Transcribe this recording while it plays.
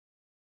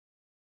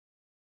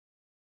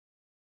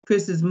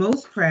Chris is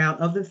most proud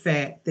of the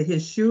fact that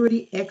his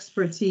surety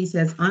expertise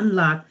has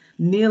unlocked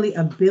nearly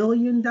 $1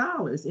 billion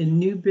in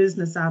new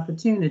business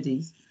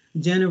opportunities,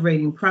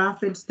 generating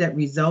profits that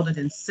resulted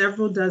in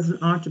several dozen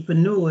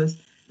entrepreneurs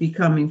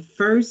becoming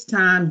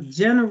first-time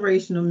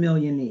generational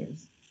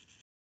millionaires.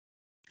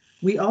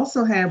 We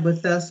also have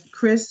with us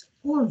Chris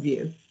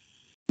Corriveau.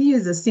 He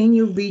is a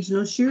senior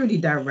regional surety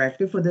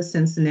director for the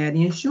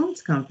Cincinnati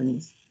insurance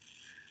companies.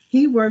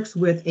 He works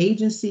with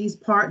agencies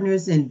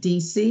partners in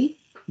DC,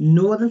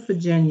 Northern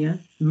Virginia,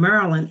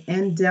 Maryland,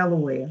 and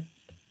Delaware.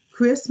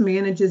 Chris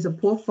manages a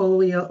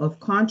portfolio of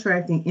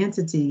contracting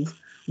entities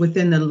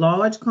within the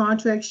large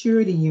contract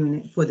surety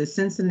unit for the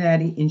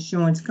Cincinnati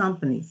insurance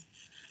companies.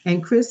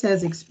 And Chris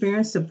has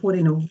experience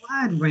supporting a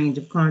wide range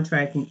of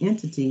contracting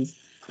entities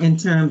in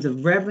terms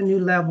of revenue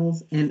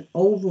levels and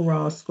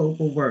overall scope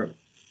of work.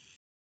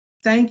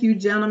 Thank you,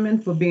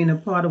 gentlemen, for being a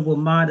part of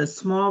WMATA's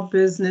Small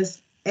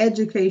Business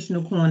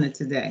Educational Corner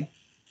today.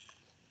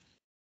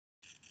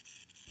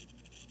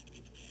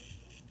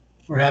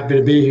 We're happy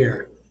to be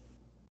here.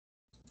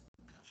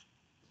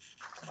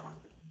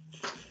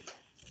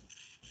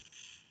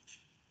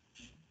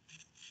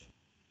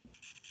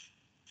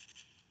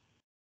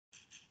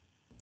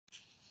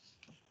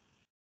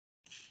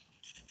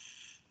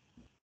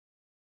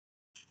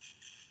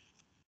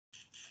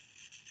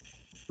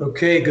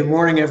 Okay, good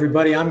morning,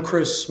 everybody. I'm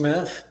Chris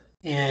Smith,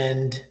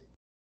 and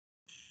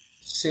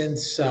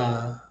since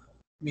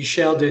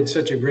Michelle did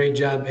such a great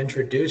job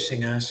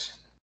introducing us,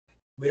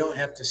 we don't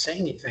have to say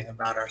anything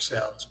about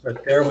ourselves,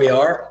 but there we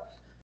are.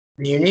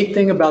 The unique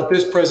thing about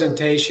this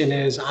presentation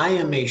is I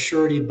am a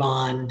surety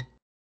bond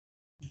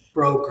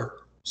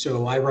broker.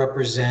 So I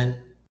represent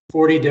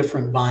 40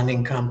 different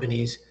bonding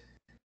companies.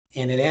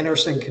 And at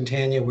Anderson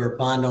Catania, we're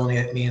bond only.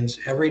 It means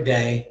every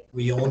day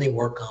we only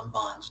work on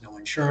bonds, no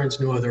insurance,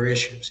 no other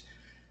issues.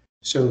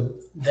 So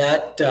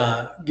that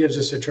gives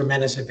us a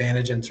tremendous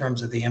advantage in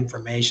terms of the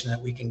information that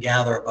we can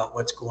gather about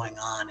what's going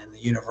on in the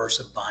universe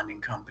of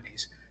bonding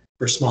companies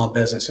for small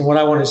business. And what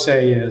I want to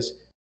say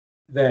is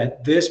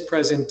that this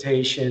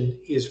presentation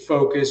is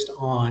focused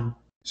on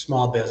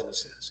small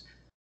businesses.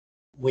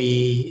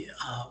 We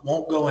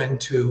won't go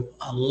into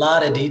a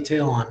lot of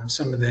detail on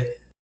some of the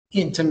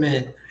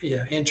intimate,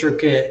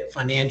 intricate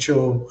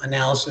financial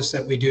analysis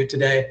that we do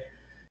today.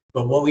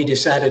 But what we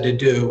decided to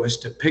do was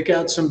to pick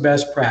out some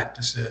best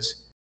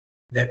practices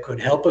that could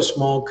help a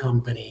small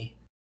company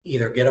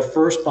either get a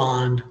first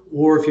bond,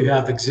 or if you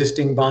have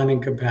existing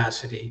bonding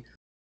capacity,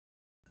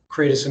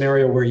 create a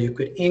scenario where you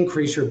could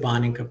increase your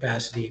bonding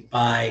capacity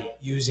by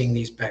using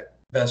these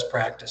best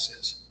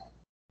practices.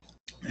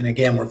 And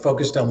again, we're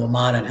focused on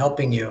WMATA and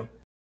helping you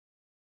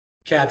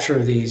capture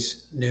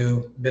these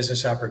new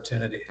business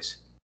opportunities.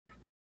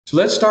 So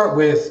let's start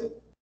with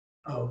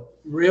a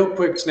real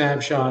quick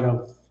snapshot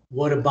of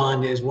what a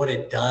bond is, what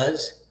it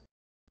does,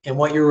 and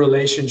what your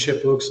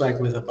relationship looks like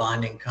with a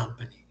bonding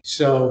company.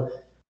 So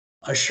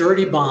a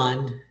surety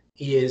bond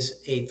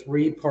is a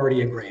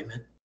three-party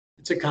agreement.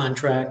 It's a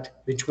contract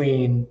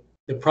between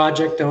the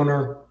project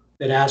owner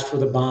that asked for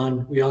the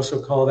bond. We also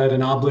call that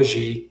an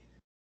obligee,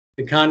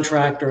 the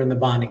contractor, and the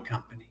bonding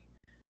company.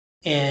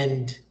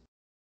 And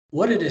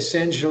what it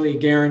essentially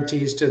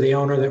guarantees to the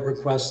owner that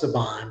requests the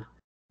bond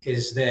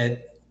is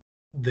that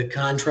the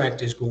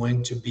contract is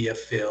going to be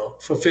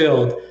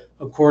fulfilled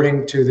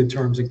according to the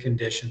terms and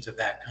conditions of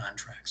that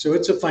contract. So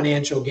it's a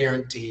financial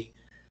guarantee,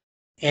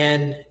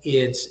 and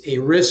it's a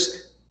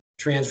risk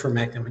transfer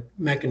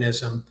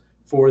mechanism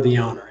for the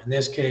owner. In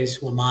this case,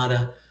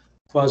 WMATA,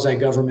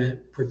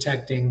 quasi-government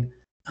protecting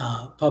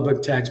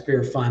public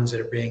taxpayer funds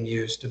that are being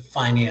used to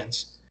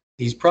finance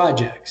these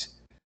projects.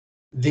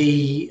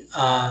 The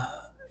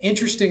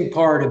interesting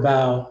part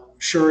about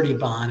surety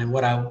bond, and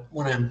what I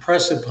want to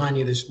impress upon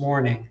you this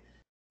morning,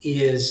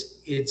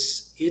 is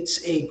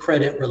it's a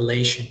credit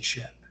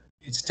relationship.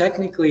 It's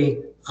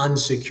technically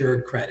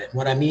unsecured credit.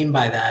 What I mean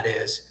by that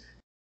is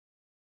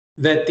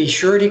that the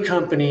surety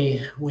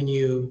company, when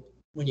you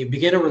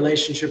begin a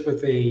relationship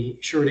with a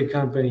surety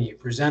company, you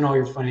present all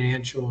your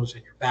financials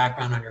and your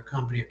background on your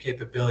company, your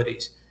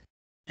capabilities,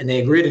 and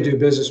they agree to do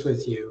business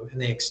with you, and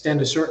they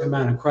extend a certain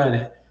amount of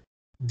credit,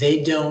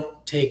 they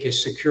don't take a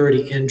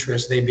security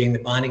interest, they being the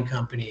bonding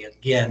company,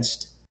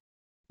 against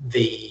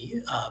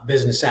the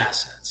business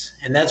assets.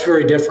 And that's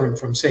very different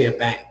from, say, a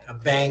bank. A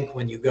bank,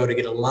 when you go to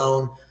get a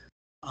loan,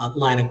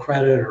 line of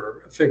credit,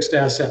 or a fixed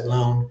asset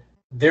loan,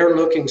 they're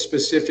looking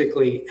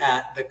specifically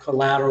at the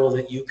collateral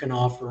that you can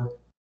offer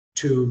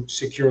to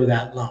secure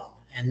that loan.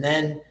 And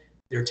then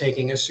they're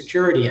taking a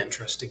security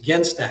interest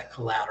against that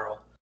collateral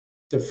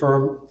to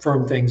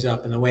firm things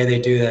up. And the way they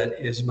do that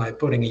is by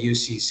putting a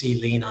UCC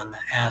lien on the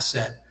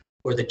asset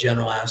or the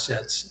general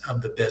assets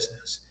of the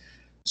business.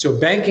 So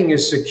banking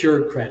is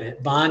secured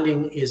credit,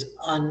 bonding is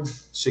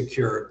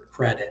unsecured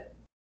credit.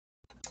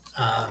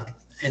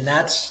 And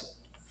that's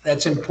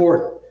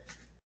important.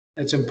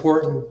 That's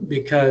important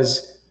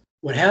because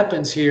what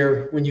happens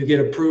here when you get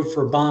approved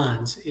for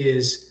bonds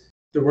is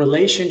the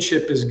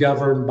relationship is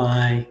governed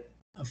by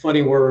a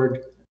funny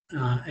word,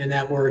 and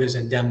that word is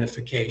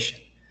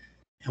indemnification.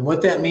 And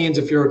what that means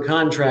if you're a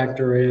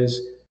contractor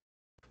is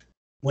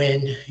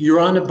when you're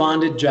on a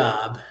bonded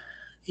job,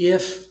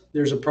 if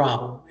there's a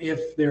problem,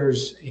 if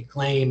there's a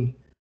claim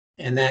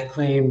and that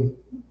claim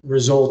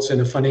results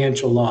in a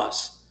financial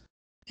loss,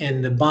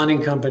 and the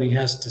bonding company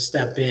has to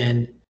step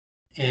in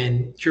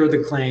and cure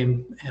the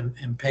claim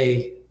and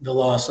pay the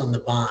loss on the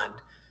bond,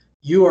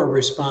 you are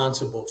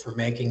responsible for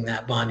making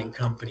that bonding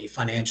company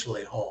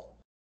financially whole.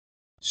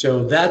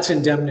 So that's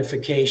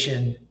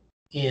indemnification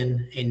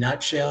in a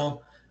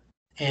nutshell.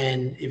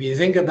 And if you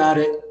think about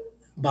it,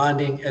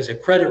 bonding as a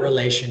credit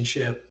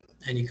relationship,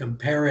 and you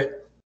compare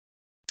it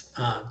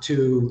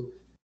to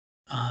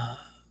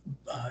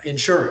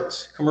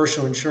insurance,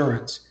 commercial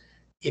insurance,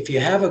 if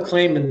you have a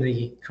claim in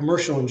the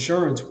commercial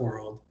insurance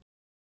world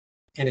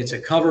and it's a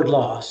covered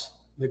loss,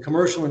 the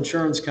commercial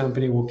insurance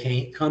company will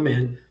come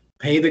in,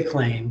 pay the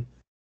claim,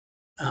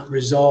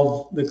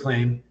 resolve the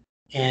claim,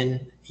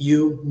 and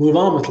you move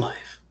on with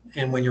life.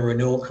 And when your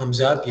renewal comes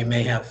up, you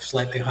may have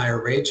slightly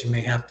higher rates. You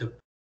may have to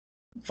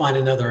find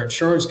another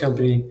insurance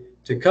company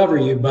to cover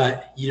you,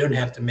 but you don't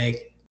have to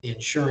make the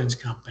insurance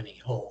company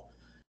whole.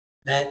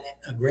 That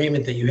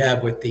agreement that you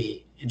have with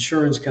the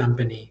insurance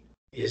company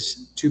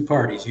is two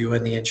parties, you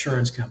and the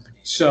insurance company.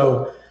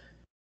 So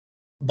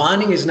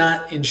bonding is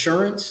not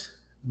insurance.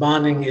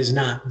 Bonding is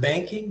not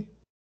banking.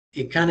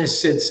 It kind of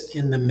sits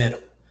in the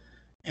middle.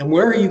 And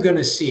where are you going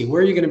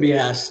to be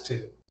asked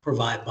to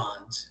provide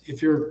bonds?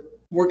 If you're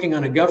working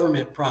on a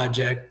government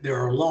project, there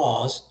are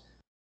laws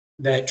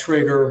that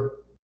trigger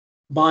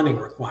bonding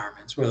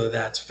requirements, whether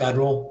that's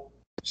federal,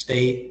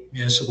 state,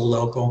 municipal,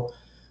 local.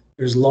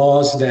 There's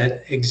laws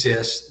that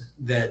exist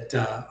that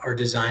are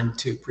designed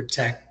to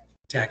protect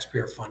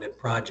taxpayer-funded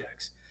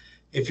projects.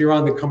 If you're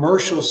on the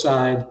commercial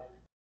side,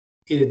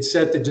 it's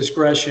at the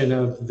discretion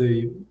of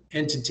the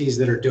entities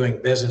that are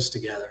doing business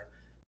together.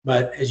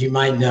 But as you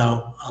might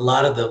know, a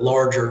lot of the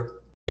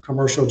larger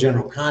commercial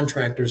general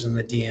contractors in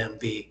the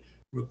DMV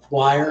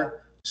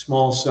require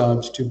small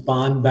subs to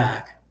bond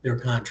back their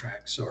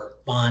contracts or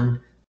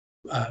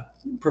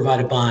provide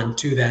a bond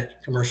to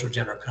that commercial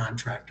general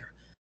contractor.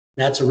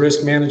 That's a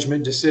risk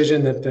management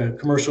decision that the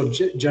commercial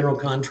general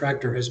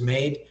contractor has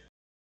made.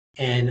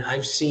 And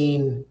I've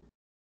seen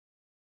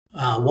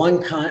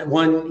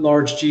one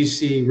large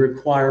GC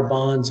require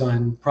bonds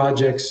on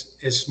projects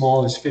as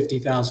small as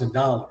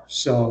 $50,000.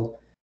 So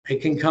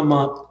it can come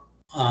up,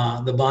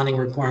 the bonding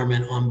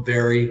requirement on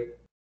very,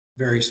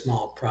 very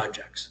small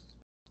projects.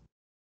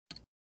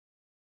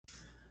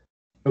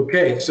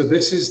 Okay, so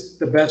this is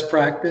the best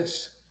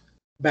practice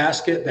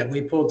basket that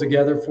we pulled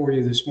together for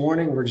you this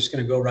morning. We're just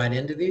going to go right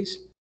into these.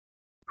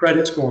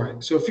 Credit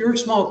scoring. So if you're a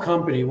small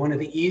company, one of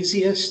the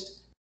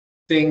easiest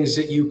things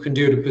that you can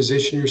do to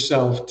position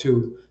yourself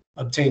to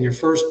obtain your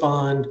first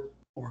bond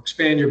or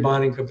expand your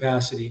bonding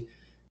capacity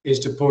is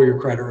to pull your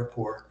credit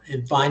report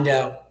and find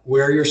out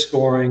where you're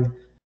scoring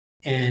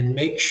and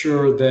make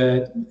sure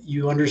that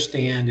you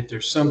understand if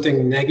there's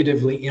something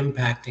negatively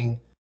impacting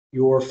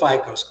your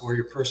FICO score,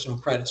 your personal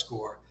credit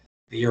score,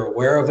 that you're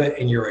aware of it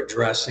and you're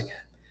addressing it.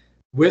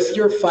 With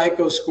your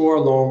FICO score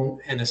alone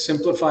and a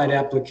simplified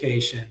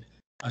application,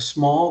 a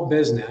small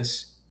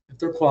business, if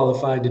they're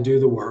qualified to do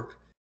the work,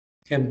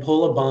 can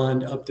pull a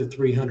bond up to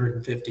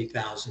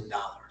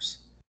 $350,000.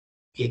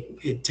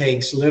 It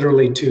takes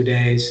literally 2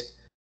 days.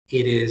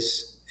 It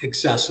is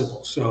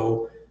accessible.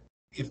 So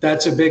if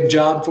that's a big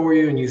job for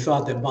you and you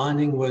thought that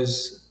bonding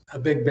was a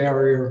big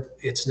barrier,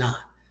 it's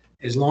not.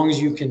 As long as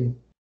you can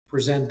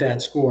present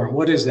that score. And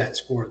what is that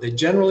score? They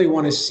generally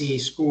want to see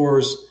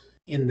scores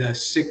in the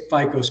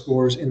FICO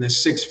scores in the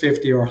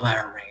 650 or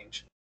higher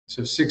range.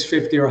 So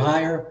 650 or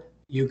higher,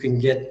 you can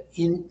get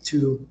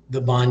into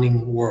the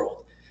bonding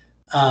world.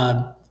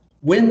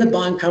 When the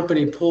bond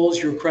company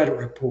pulls your credit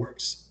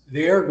reports,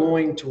 they're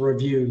going to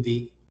review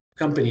the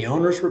company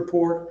owner's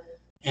report,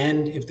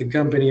 and if the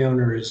company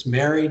owner is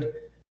married,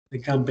 the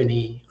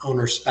company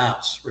owner's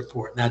spouse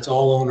report. And that's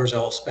all owners,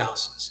 all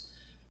spouses.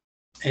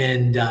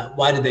 And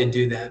why do they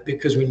do that?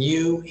 Because when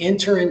you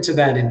enter into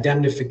that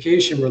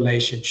indemnification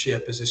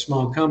relationship as a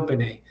small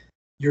company,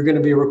 you're going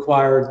to be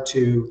required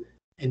to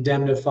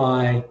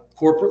indemnify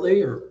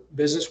corporately or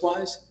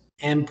business-wise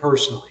and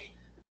personally.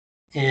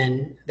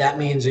 And that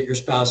means that your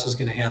spouse is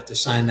going to have to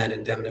sign that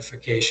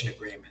indemnification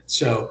agreement.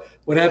 So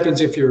what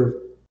happens if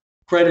your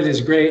credit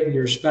is great and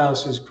your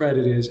spouse's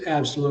credit is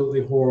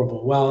absolutely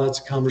horrible? Well, that's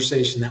a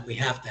conversation that we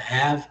have to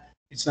have.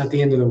 It's not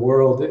the end of the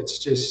world. It's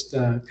just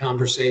a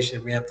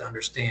conversation. We have to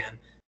understand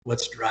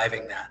what's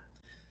driving that.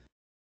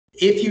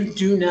 If you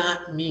do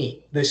not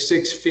meet the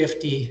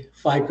 650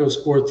 FICO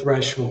score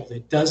threshold,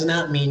 it does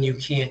not mean you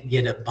can't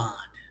get a bond.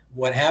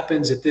 What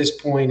happens at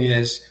this point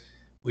is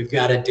we've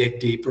got to dig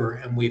deeper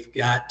and we've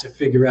got to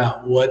figure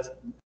out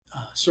what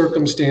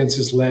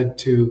circumstances led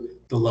to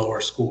the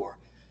lower score.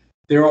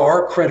 There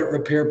are credit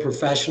repair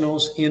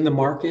professionals in the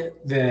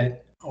market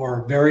that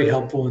are very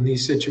helpful in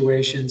these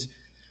situations.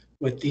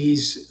 What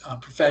these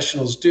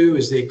professionals do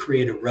is they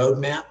create a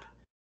roadmap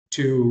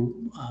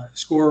to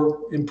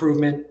score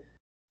improvement.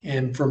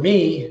 And for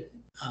me,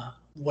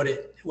 what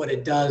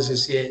it does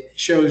is it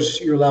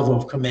shows your level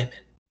of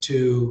commitment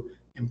to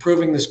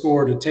improving the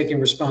score, to taking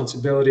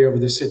responsibility over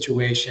the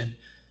situation.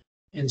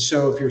 And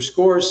so if your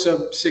score is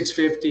sub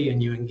 650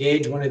 and you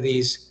engage one of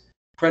these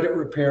credit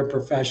repair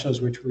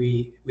professionals, which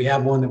we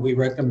have one that we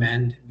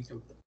recommend, we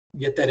can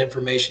get that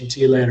information to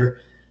you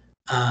later,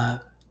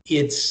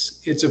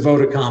 it's a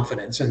vote of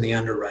confidence in the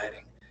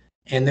underwriting.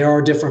 And there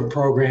are different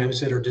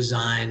programs that are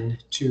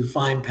designed to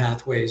find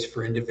pathways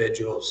for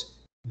individuals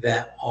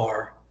that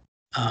are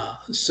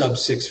sub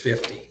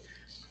 650.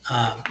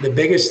 The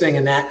biggest thing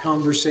in that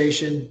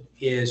conversation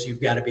is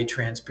you've got to be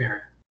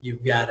transparent.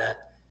 You've got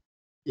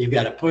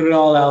to put it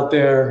all out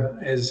there,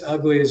 as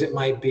ugly as it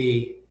might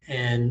be,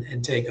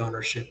 and take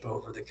ownership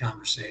over the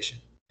conversation.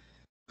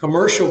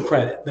 Commercial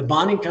credit. The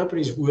bonding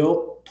companies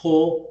will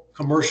pull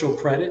commercial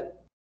credit.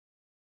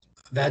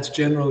 That's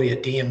generally a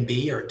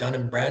DMB or a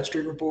Dun &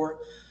 Bradstreet report,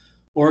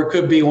 or it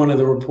could be one of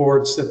the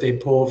reports that they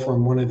pull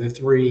from one of the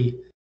three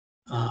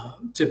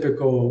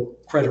typical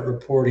credit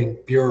reporting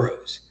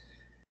bureaus.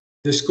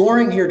 The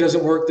scoring here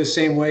doesn't work the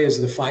same way as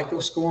the FICO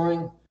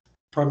scoring.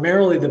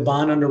 Primarily, the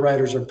bond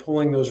underwriters are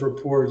pulling those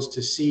reports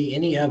to see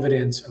any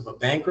evidence of a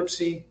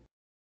bankruptcy,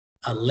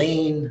 a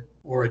lien,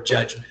 or a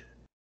judgment,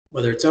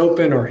 whether it's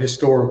open or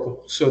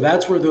historical. So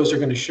that's where those are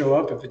going to show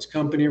up if it's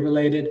company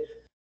related,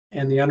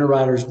 and the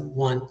underwriters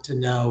want to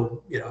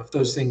know, if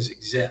those things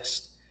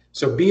exist.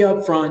 So be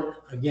upfront.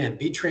 Again,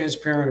 be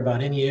transparent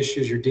about any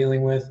issues you're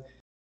dealing with.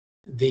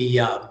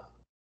 The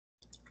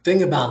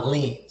thing about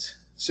liens.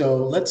 So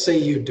let's say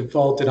you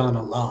defaulted on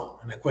a loan,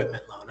 an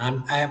equipment loan.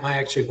 I'm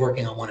actually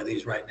working on one of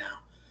these right now.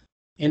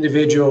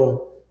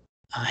 Individual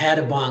had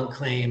a bond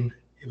claim.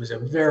 It was a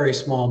very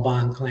small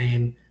bond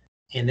claim,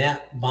 and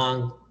that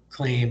bond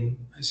claim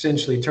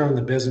essentially turned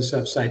the business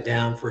upside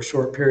down for a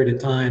short period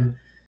of time.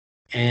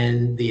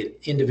 And the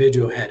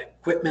individual had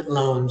equipment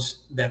loans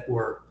that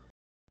were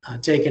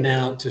taken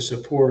out to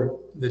support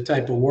the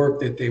type of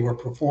work that they were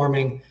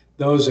performing.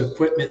 Those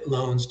equipment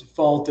loans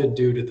defaulted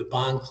due to the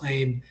bond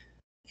claim,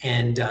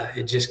 and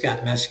it just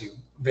got messy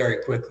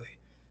very quickly.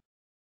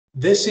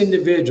 This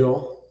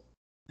individual,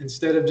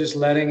 instead of just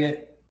letting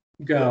it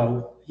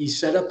go, he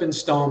set up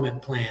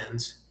installment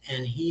plans,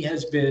 and he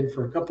has been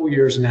for a couple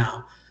years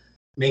now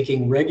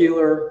making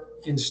regular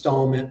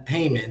installment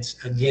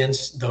payments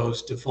against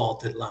those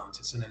defaulted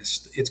loans.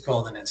 It's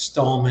called an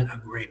installment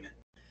agreement.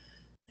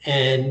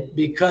 And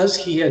because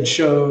he had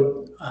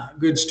showed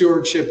good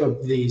stewardship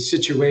of the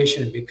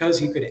situation, because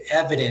he could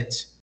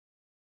evidence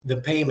the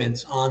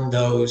payments on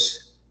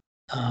those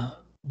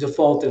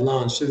defaulted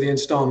loans through the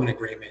installment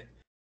agreement,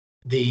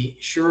 the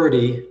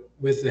surety,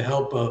 with the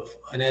help of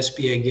an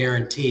SBA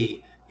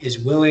guarantee, is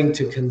willing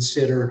to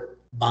consider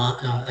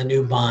a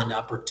new bond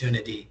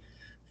opportunity.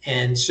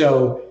 And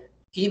so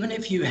even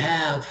if you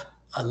have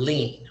a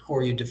lien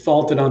or you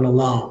defaulted on a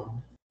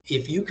loan,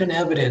 if you can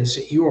evidence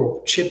that you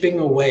are chipping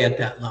away at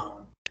that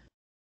loan,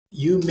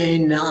 you may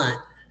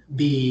not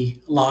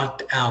be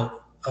locked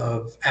out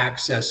of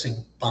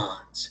accessing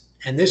bonds.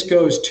 And this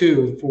goes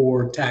too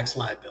for tax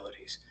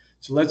liabilities.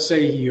 So let's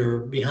say you're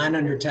behind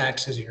on your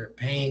taxes and you're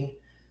paying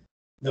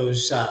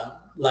those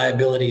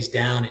liabilities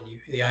down,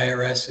 and the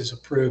IRS has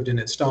approved an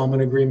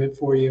installment agreement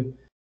for you.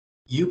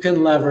 You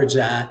can leverage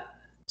that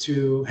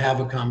to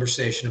have a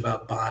conversation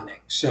about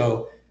bonding.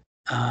 So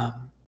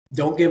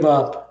don't give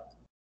up,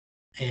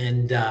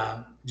 and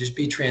just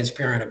be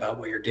transparent about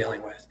what you're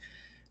dealing with.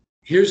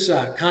 Here's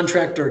a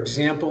contractor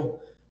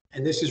example,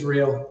 and this is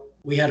real.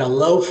 We had a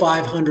low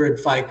 500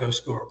 FICO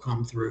score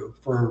come through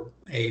for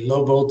a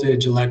low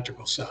voltage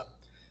electrical sub.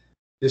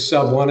 This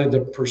sub wanted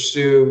to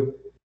pursue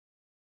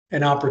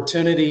an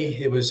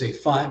opportunity. It was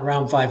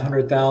around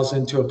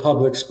 $500,000 to a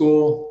public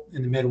school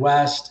in the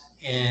Midwest,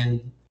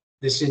 and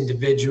this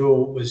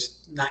individual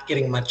was not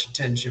getting much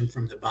attention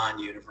from the bond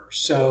universe.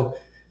 So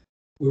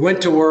we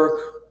went to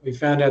work. We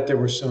found out there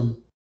were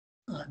some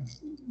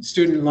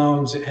student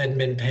loans that hadn't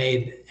been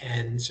paid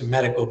and some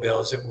medical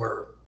bills that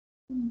were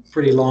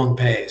pretty long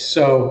pays.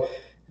 So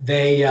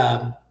the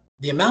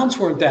amounts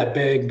weren't that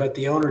big, but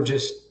the owner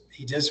just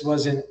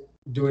wasn't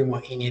doing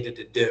what he needed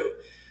to do.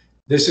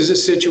 This is a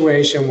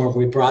situation where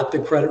we brought the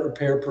credit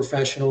repair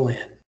professional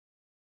in.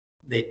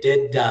 They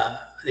did.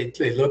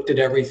 They looked at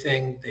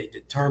everything. They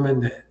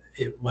determined that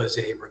it was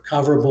a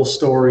recoverable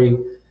story.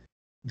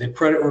 The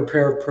credit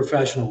repair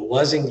professional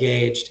was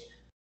engaged.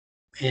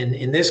 And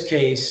in this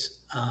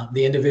case,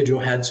 the individual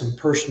had some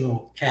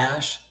personal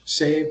cash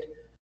saved.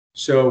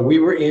 So we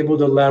were able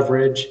to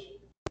leverage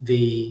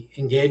the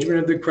engagement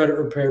of the credit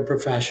repair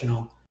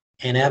professional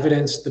and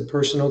evidence the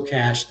personal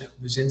cash that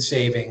was in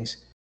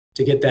savings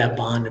to get that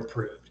bond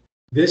approved.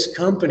 This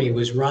company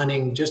was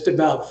running just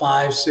about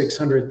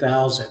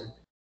 $500,000-$600,000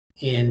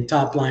 in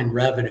top line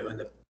revenue in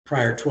the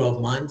prior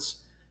 12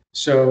 months.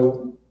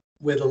 So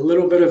with a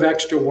little bit of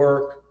extra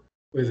work,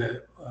 with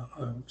a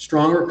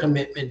stronger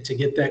commitment to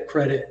get that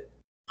credit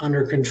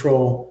under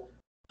control,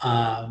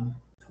 and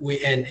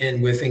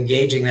with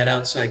engaging that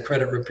outside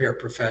credit repair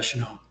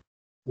professional,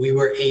 we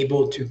were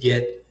able to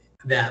get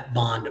that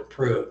bond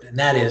approved. And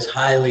that is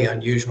highly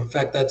unusual. In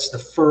fact, that's the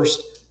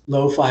first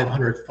low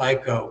 500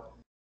 FICO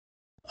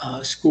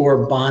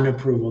score bond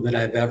approval that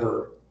I've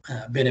ever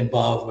been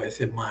involved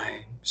with in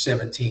my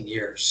 17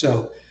 years.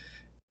 So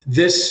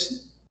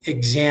this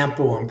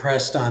example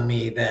impressed on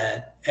me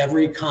that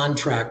every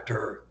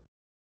contractor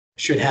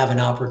should have an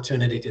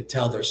opportunity to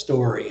tell their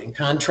story. And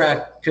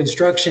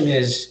construction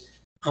is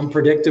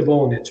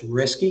unpredictable and it's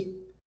risky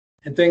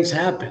and things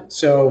happen.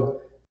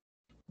 So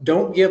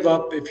don't give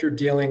up if you're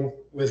dealing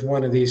with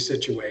one of these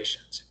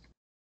situations.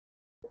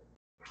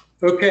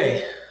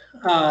 Okay,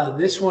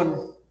 this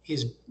one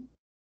is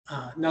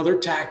another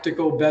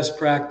tactical best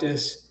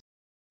practice.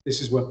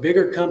 This is what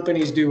bigger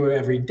companies do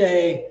every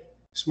day.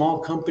 Small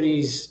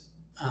companies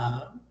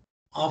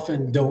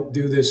often don't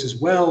do this as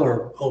well,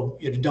 or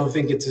you don't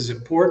think it's as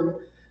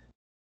important,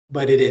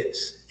 but it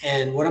is.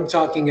 And what I'm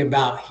talking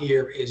about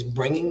here is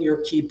bringing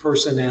your key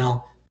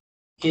personnel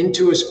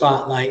into a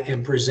spotlight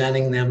and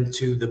presenting them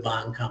to the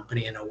bond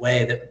company in a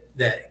way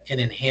that can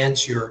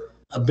enhance your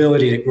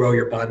ability to grow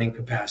your bonding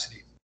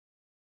capacity.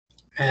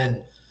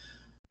 And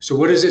so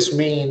what does this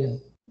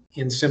mean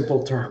in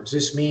simple terms?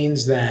 This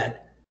means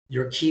that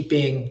you're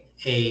keeping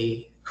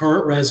a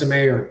current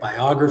resume or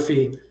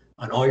biography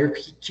on all your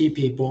key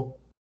people.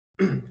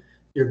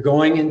 You're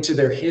going into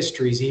their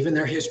histories, even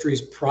their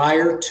histories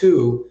prior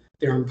to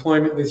their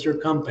employment with your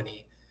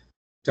company,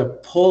 to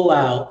pull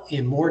out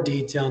in more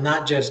detail,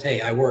 not just,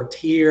 hey, I worked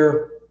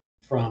here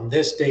from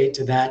this date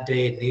to that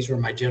date, and these were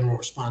my general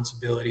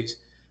responsibilities.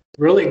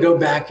 Really go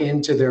back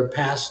into their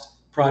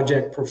past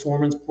project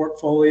performance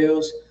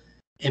portfolios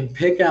and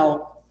pick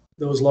out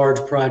those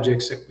large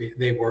projects that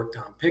they worked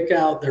on. Pick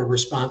out their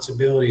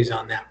responsibilities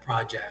on that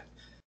project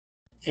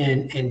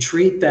and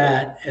treat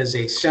that as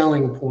a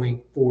selling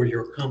point for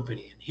your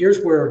company. And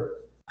here's where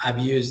I've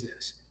used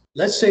this.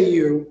 Let's say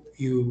your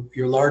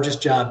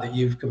largest job that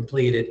you've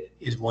completed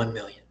is 1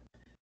 million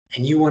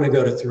and you want to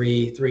go to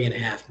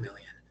 3.5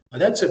 million. Well,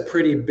 that's a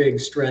pretty big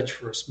stretch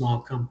for a small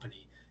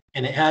company,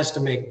 and it has to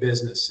make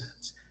business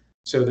sense.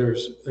 So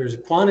there's a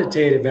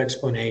quantitative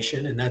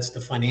explanation, and that's the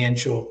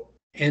financial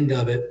end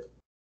of it.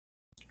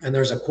 And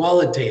there's a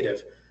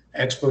qualitative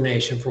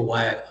explanation for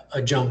why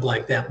a jump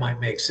like that might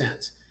make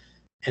sense.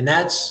 And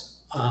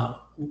that's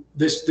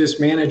this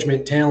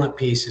management talent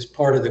piece is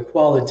part of the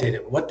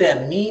qualitative. What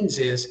that means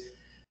is,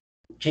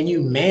 can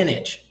you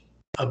manage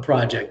a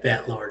project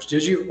that large?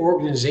 Does your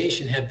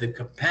organization have the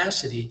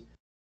capacity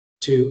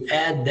to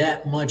add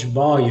that much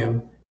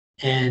volume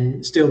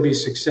and still be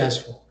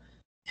successful?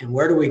 And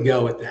where do we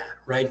go with that?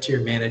 Right to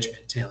your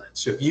management talent.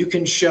 So if you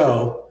can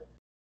show,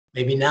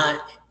 maybe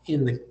not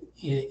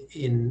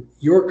in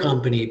your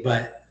company,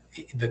 but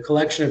the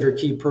collection of your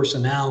key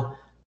personnel,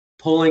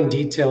 pulling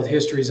detailed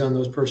histories on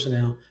those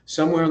personnel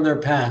somewhere in their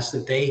past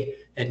that they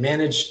had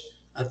managed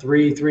a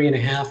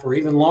 3.5, or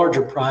even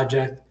larger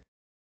project,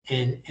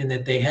 and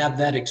that they have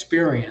that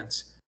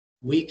experience,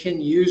 we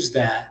can use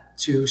that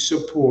to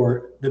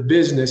support the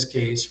business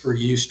case for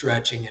you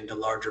stretching into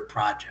larger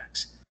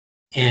projects.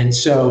 And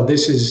so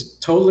this is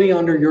totally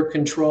under your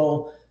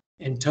control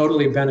and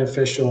totally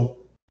beneficial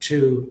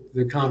to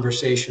the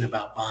conversation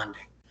about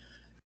bonding.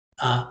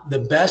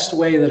 The best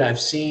way that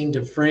I've seen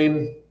to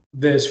frame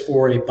this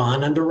for a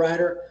bond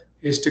underwriter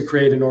is to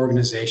create an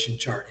organization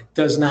chart. It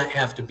does not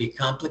have to be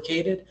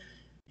complicated.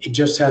 It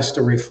just has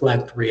to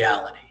reflect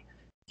reality.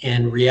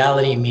 And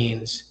reality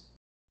means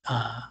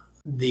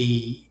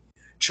the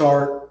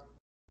chart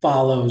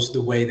follows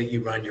the way that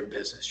you run your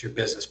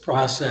business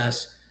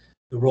process,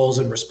 the roles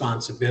and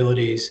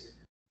responsibilities,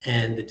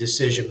 and the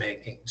decision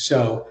making.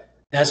 So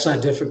that's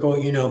not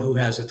difficult. You know who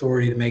has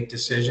authority to make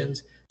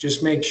decisions.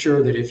 Just make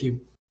sure that if you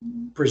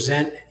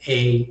present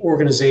a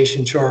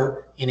organization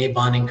chart in a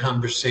bonding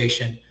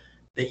conversation,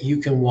 that you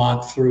can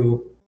walk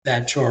through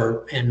that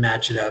chart and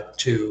match it up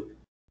to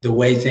the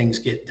way things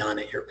get done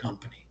at your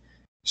company.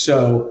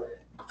 So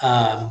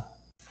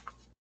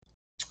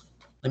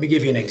let me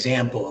give you an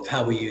example of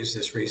how we used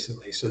this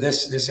recently. So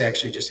this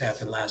actually just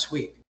happened last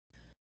week.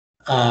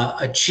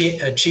 A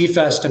chief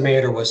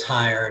estimator was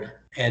hired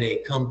at a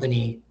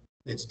company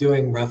that's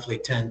doing roughly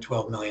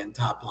 10-12 million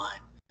top line.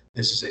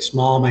 This is a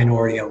small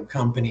minority-owned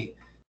company.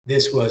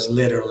 This was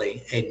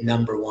literally a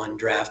 #1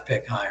 draft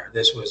pick hire.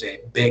 This was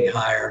a big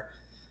hire.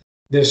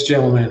 This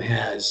gentleman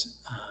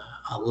has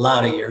a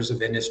lot of years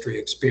of industry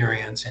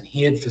experience, and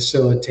he had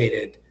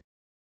facilitated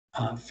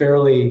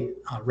fairly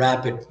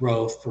rapid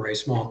growth for a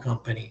small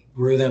company,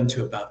 grew them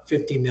to about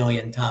 50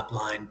 million top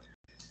line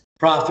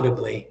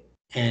profitably,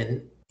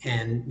 and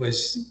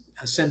was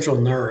a central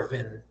nerve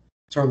in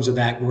terms of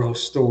that growth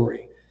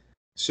story.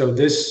 So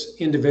this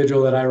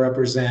individual that I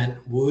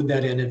represent wooed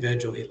that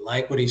individual. He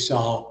liked what he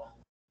saw.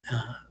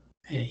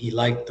 He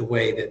liked the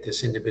way that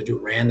this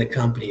individual ran the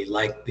company. He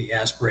liked the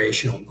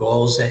aspirational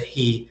goals that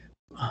he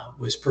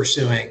was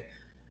pursuing.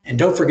 And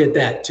don't forget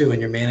that too in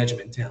your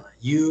management talent.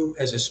 You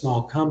as a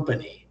small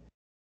company,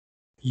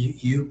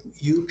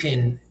 you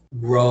can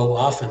grow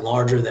often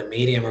larger than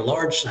medium or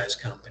large size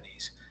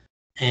companies.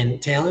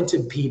 And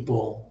talented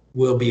people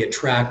will be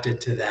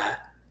attracted to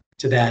that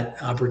to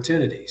that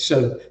opportunity.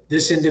 So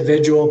this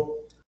individual,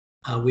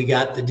 we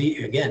got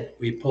again,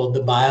 we pulled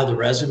the bio, the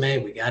resume,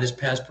 we got his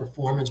past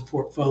performance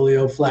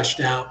portfolio fleshed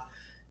out,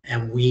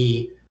 and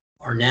we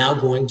are now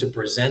going to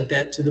present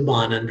that to the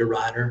bond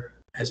underwriter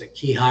as a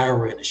key hire.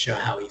 We're going to show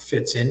how he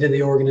fits into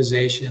the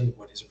organization,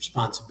 what his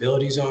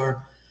responsibilities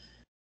are,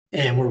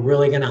 and we're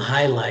really going to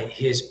highlight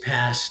his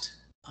past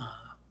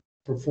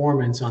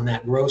performance on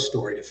that growth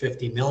story to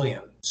 50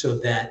 million, so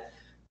that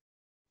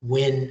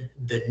when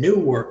the new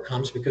work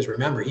comes, because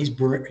remember, he's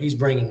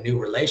bringing new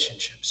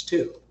relationships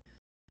too.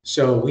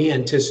 So we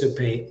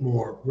anticipate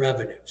more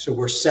revenue. So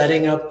we're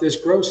setting up this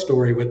growth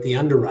story with the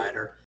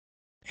underwriter,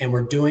 and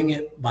we're doing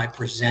it by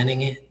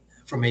presenting it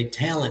from a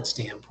talent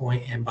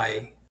standpoint and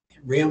by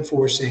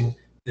reinforcing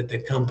that the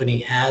company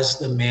has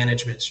the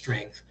management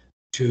strength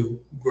to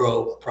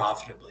grow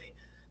profitably.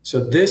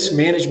 So this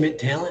management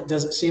talent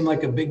doesn't seem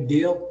like a big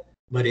deal,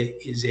 but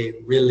it is a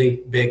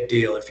really big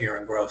deal if you're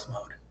in growth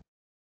mode.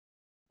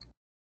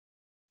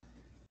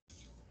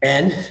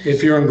 And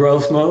if you're in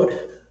growth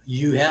mode,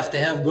 you have to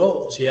have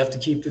goals. You have to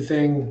keep the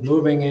thing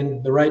moving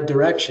in the right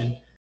direction.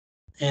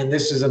 And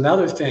this is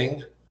another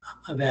thing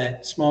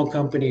that small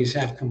companies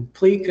have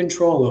complete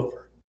control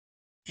over,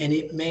 and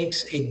it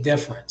makes a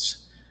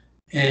difference.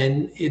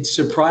 And it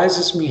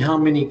surprises me how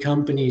many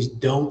companies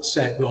don't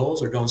set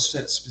goals or don't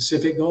set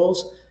specific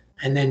goals,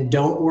 and then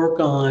don't work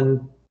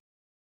on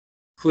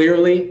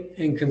clearly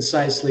and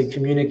concisely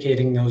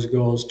communicating those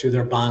goals to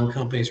their bond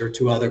companies or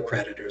to other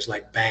creditors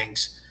like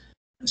banks,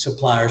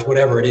 suppliers,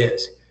 whatever it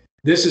is.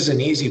 This is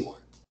an easy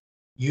one.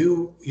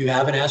 You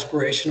have an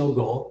aspirational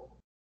goal,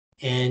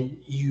 and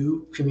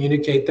you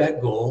communicate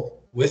that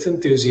goal with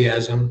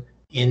enthusiasm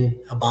in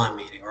a bond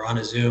meeting or on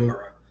a Zoom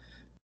or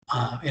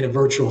in a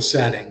virtual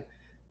setting.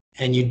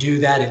 And you do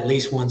that at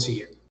least once a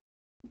year,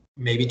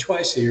 maybe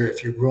twice a year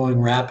if you're growing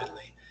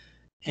rapidly.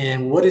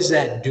 And what does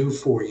that do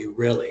for you,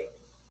 really?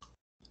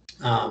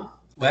 Well,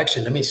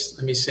 actually, let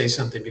me say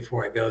something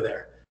before I go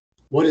there.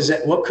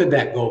 What could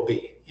that goal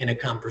be in a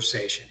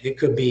conversation? It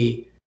could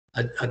be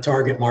a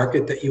target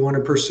market that you want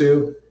to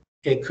pursue.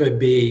 It could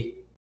be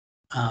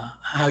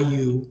how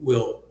you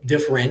will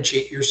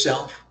differentiate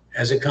yourself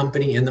as a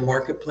company in the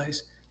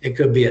marketplace. It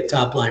could be a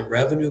top line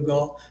revenue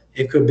goal.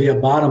 It could be a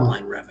bottom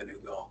line revenue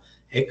goal.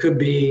 It could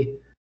be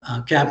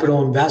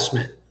capital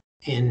investment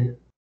in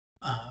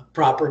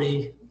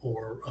property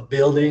or a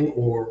building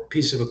or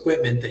piece of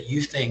equipment that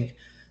you think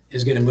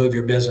is going to move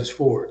your business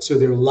forward. So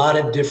there are a lot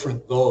of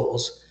different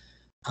goals.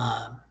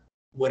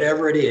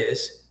 Whatever it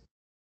is,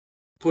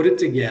 put it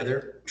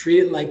together, treat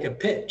it like a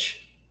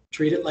pitch,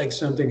 treat it like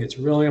something that's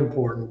really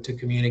important to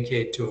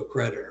communicate to a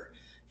creditor,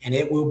 and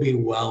it will be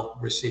well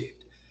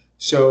received.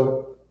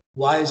 So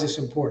why is this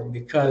important?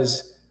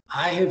 Because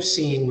I have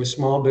seen with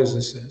small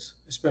businesses,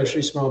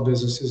 especially small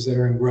businesses that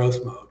are in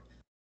growth mode,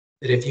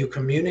 that if you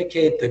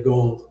communicate the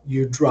goal,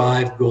 you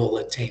drive goal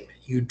attainment.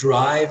 You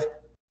drive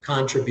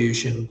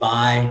contribution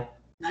by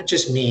not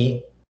just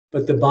me,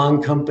 but the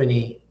bond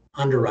company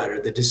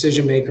underwriter, the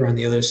decision maker on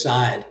the other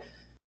side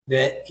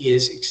that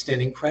is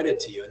extending credit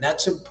to you. And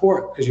that's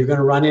important because you're going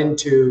to run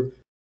into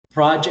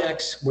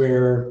projects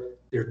where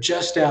they're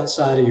just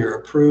outside of your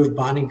approved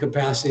bonding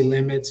capacity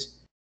limits,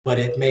 but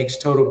it makes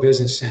total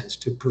business sense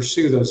to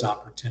pursue those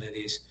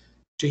opportunities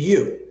to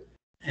you.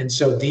 And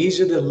so these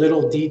are the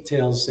little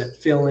details that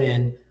fill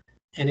in.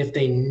 And if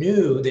they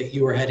knew that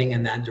you were heading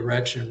in that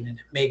direction and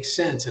it makes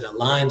sense, it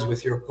aligns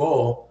with your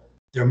goal,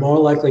 they're more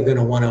likely going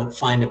to want to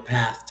find a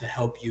path to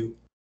help you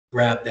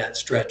grab that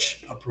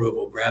stretch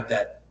approval, grab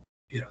that,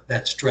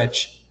 that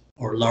stretch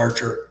or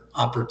larger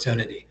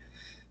opportunity.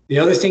 The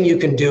other thing you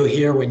can do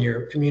here when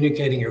you're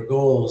communicating your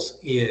goals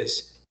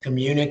is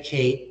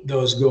communicate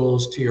those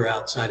goals to your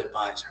outside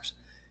advisors.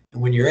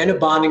 And when you're in a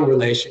bonding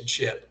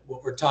relationship,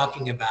 what we're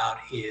talking about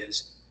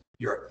is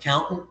your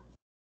accountant,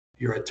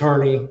 your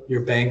attorney,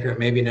 your banker,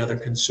 maybe another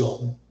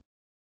consultant,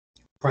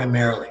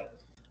 primarily.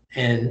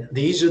 And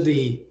these are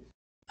the,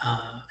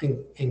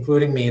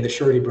 including me, the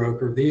surety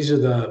broker, these are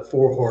the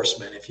four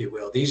horsemen, if you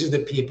will. These are the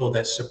people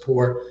that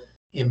support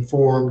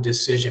informed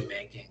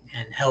decision-making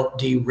and help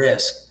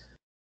de-risk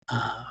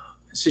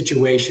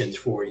situations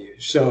for you.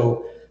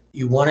 So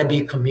you want to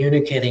be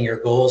communicating your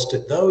goals to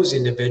those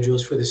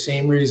individuals for the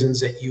same reasons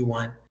that you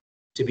want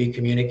to be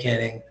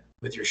communicating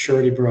with your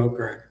surety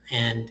broker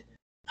and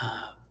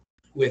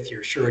with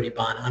your surety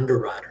bond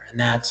underwriter. And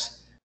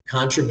that's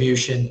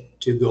contribution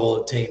to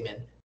goal attainment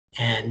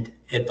and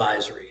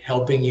advisory,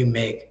 helping you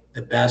make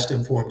the best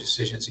informed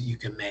decisions that you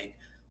can make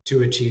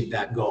to achieve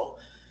that goal.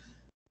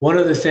 One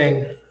other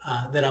thing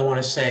that I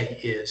want to say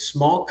is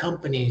small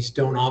companies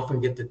don't often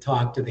get to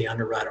talk to the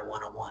underwriter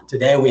one-on-one.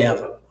 Today we have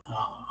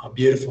a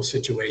beautiful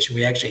situation.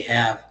 We actually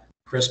have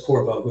Chris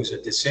Corriveau, who's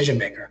a decision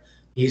maker.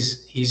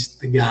 He's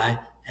the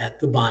guy at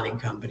the bonding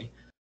company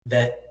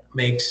that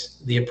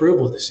makes the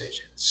approval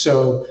decision.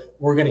 So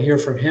we're going to hear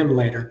from him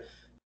later,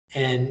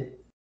 and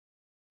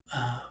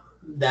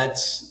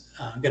that's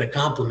going to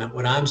complement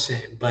what I'm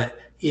saying. But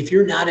if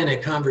you're not in a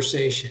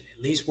conversation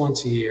at least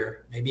once a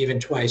year, maybe even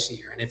twice a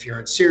year, and if you're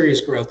in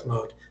serious growth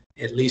mode,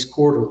 at least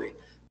quarterly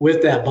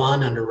with that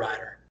bond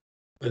underwriter.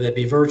 Whether it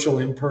be virtual,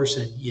 in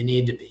person, you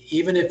need to be,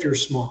 even if you're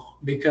small,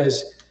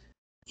 because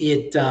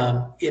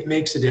it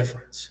makes a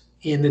difference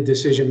in the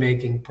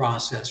decision-making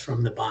process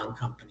from the bond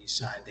company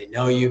side. They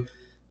know you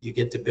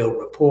get to build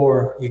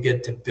rapport, you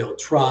get to build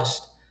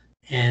trust,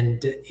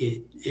 and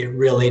it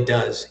really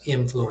does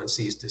influence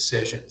these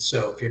decisions.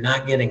 So if you're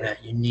not getting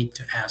that, you need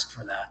to ask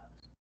for that.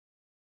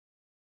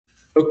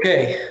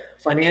 Okay,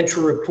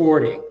 financial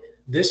reporting.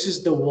 This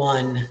is the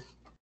one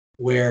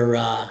where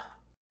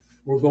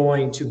we're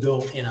going to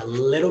go in a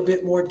little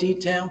bit more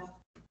detail,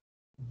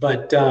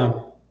 but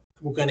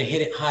we're going to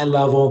hit it high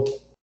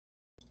level,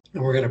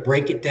 and we're going to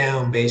break it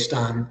down based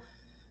on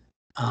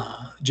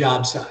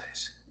job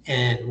size.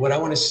 And what I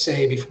want to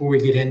say before we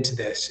get into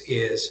this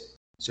is,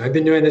 so I've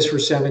been doing this for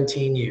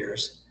 17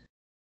 years.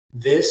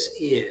 This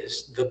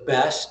is the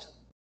best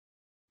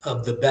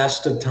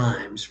of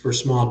times for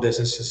small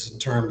businesses in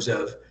terms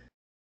of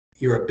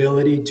your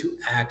ability to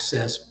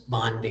access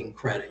bonding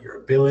credit, your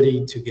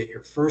ability to get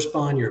your first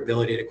bond, your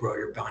ability to grow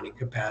your bonding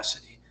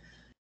capacity.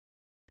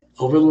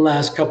 Over the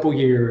last couple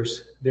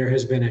years, there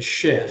has been a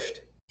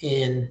shift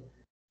in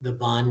the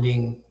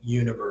bonding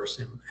universe.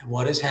 And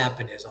what has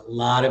happened is a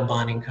lot of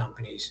bonding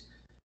companies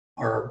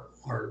are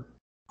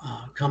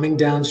coming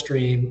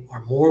downstream,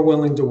 are more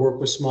willing to work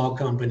with small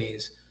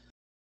companies.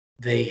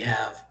 They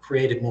have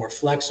created more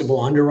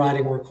flexible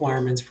underwriting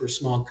requirements for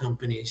small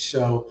companies.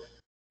 So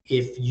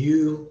if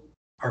you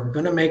are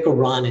going to make a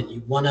run and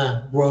you want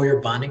to grow your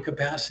bonding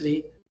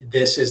capacity,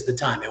 this is the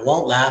time. It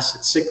won't last.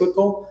 It's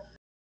cyclical,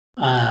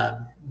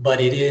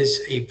 but it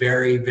is a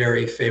very,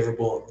 very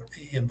favorable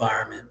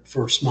environment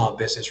for small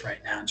business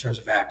right now in terms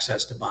of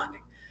access to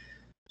bonding.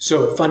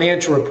 So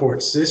financial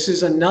reports, this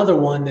is another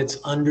one that's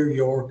under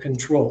your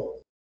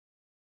control.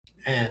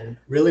 And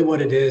really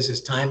what it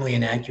is timely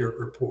and accurate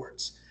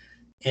reports.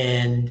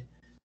 And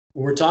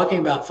when we're talking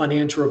about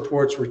financial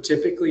reports, we're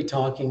typically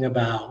talking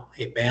about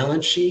a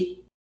balance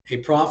sheet, a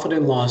profit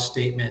and loss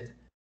statement,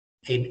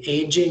 an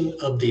aging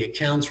of the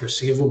accounts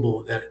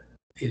receivable that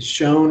is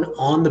shown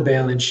on the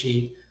balance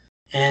sheet,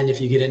 and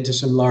if you get into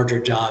some larger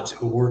jobs,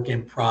 a work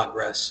in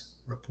progress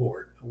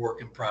report, a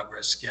work in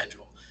progress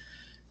schedule.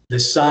 The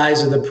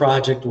size of the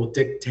project will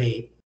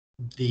dictate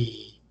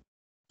the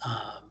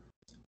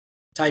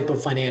type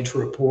of financial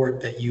report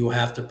that you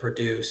have to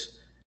produce,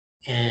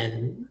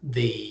 and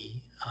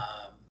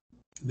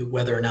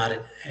whether or not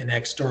an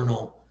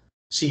external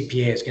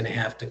CPA is going to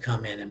have to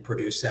come in and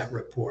produce that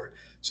report.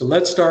 So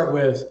let's start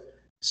with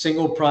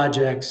single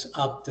projects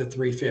up to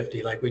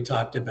 350, like we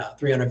talked about,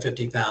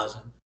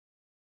 350,000.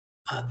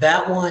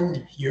 That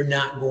one, you're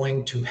not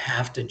going to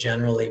have to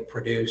generally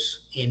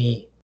produce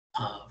any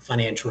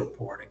financial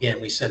report.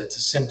 Again, we said it's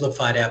a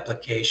simplified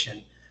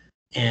application,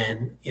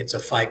 and it's a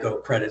FICO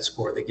credit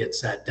score that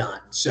gets that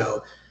done.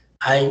 So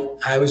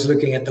I was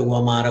looking at the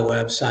WMATA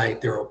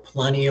website. There are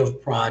plenty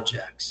of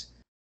projects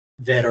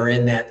that are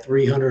in that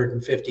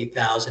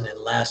 350,000 and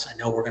less. I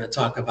know we're going to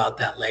talk about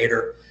that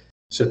later.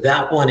 So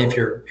that one, if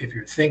you're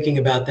thinking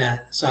about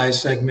that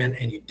size segment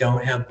and you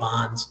don't have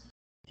bonds,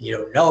 you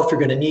don't know if you're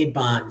going to need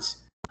bonds,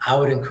 I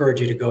would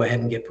encourage you to go ahead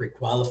and get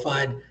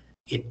pre-qualified.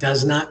 It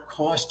does not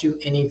cost you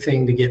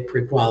anything to get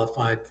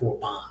pre-qualified for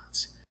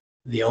bonds.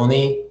 The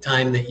only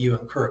time that you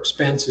incur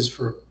expenses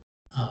for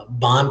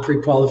bond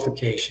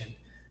pre-qualification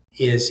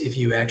is if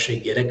you actually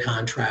get a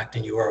contract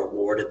and you are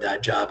awarded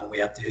that job and we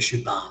have to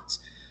issue bonds.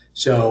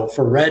 So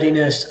for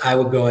readiness, I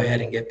would go ahead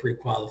and get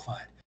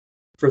pre-qualified.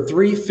 For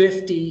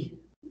 350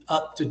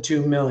 up to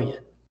 2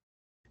 million,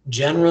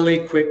 generally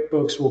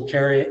QuickBooks will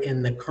carry it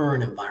in the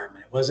current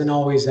environment. It wasn't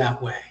always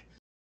that way.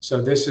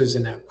 So this is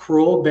an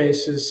accrual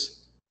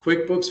basis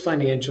QuickBooks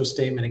financial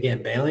statement.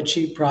 Again, balance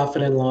sheet,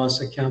 profit and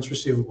loss, accounts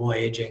receivable,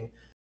 aging.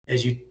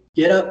 As you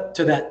get up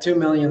to that 2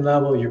 million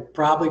level, you're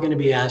probably going to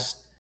be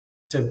asked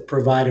to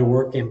provide a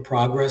work in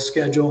progress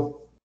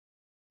schedule.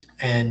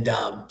 And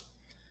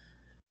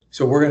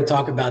so we're going to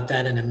talk about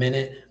that in a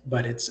minute,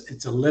 but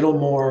it's a little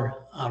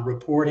more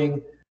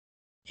reporting.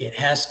 It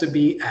has to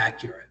be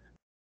accurate.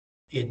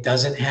 It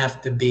doesn't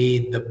have to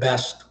be the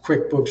best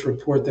QuickBooks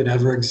report that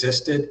ever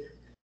existed,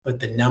 but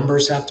the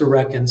numbers have to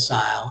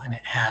reconcile and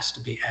it has to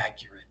be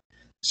accurate.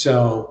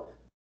 So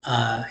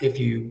if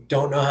you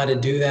don't know how to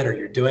do that, or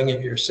you're doing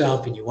it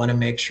yourself and you want to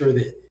make sure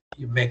that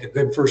you make a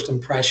good first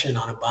impression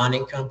on a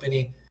bonding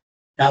company,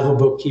 have a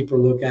bookkeeper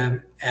look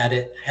at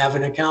it, have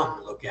an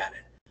accountant look at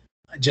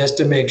it, just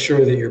to make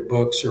sure that your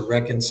books are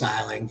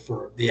reconciling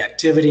for the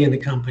activity in the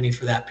company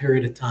for that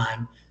period of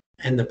time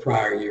and the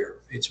prior year.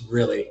 It's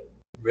really,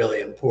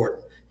 really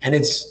important. And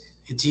it's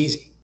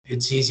easy.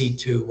 It's easy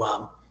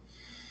to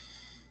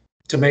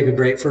make a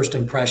great first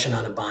impression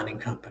on a bonding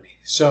company.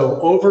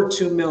 So over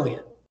 2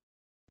 million.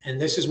 And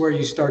this is where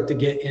you start to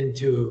get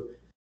into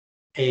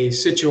a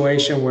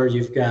situation where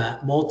you've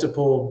got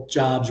multiple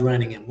jobs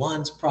running at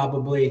once,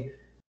 probably.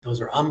 Those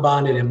are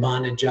unbonded and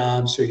bonded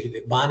jobs. So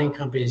the bonding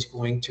company is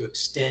going to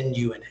extend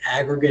you an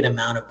aggregate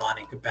amount of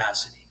bonding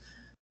capacity.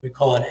 We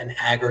call it an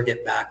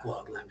aggregate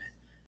backlog limit.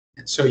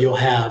 And so you'll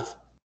have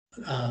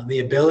the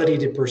ability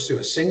to pursue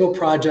a single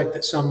project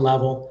at some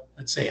level,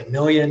 let's say $1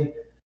 million,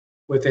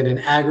 within an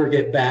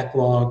aggregate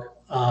backlog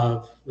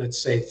of,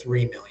 let's say,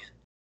 3 million.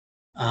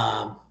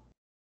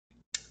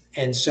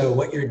 And so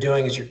what you're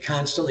doing is you're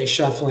constantly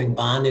shuffling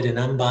bonded and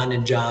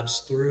unbonded jobs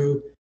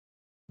through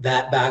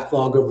that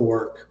backlog of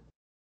work,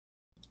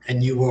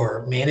 and you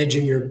are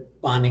managing your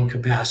bonding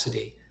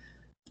capacity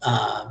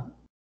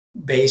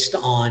based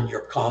on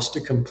your cost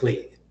to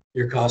complete.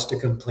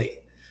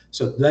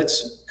 So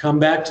let's come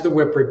back to the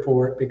WIP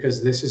report,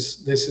 because this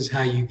is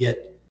how you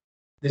get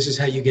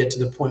to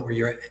the point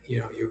where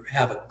you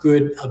have a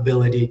good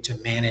ability to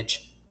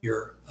manage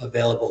your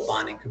available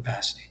bonding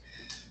capacity.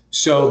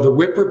 So the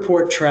WIP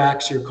report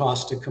tracks your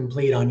cost to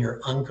complete on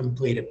your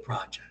uncompleted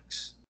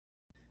projects.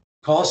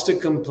 Cost to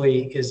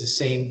complete is the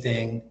same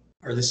thing,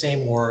 or the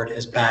same word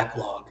as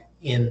backlog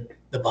in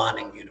the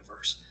bonding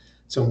universe.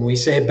 So when we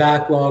say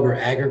backlog or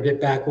aggregate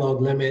backlog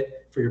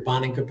limit for your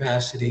bonding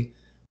capacity,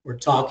 we're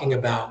talking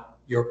about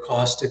your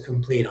cost to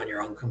complete on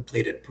your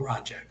uncompleted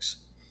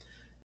projects.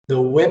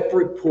 The WIP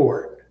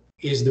report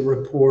is the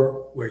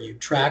report where you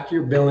track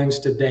your billings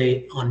to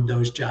date on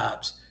those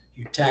jobs.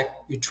 You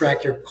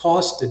track your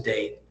cost to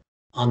date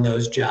on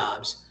those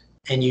jobs,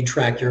 and you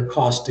track your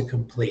cost to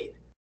complete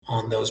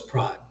on those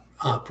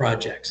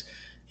projects.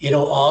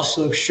 It'll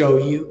also show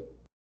you,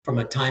 from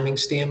a timing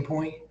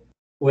standpoint,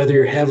 whether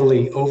you're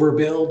heavily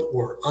overbilled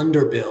or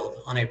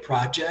underbilled on a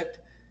project,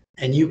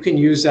 and you can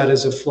use that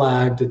as a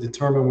flag to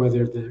determine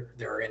whether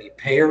there are any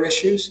payer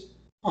issues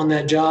on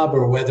that job,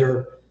 or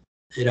whether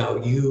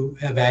you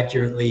have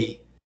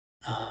accurately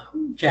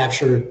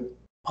captured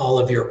all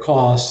of your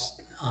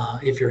costs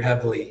if you're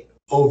heavily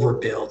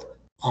overbilled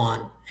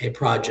on a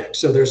project.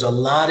 So there's a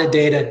lot of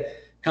data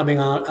coming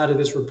out of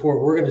this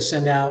report. We're going to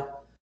send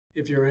out,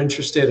 if you're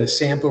interested, a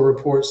sample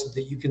report so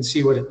that you can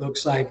see what it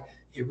looks like.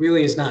 It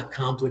really is not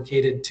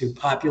complicated to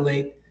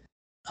populate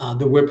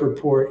the WIP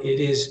report. It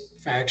is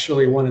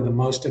factually one of the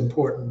most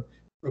important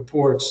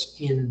reports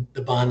in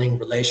the bonding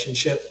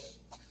relationship.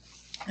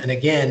 And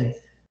again,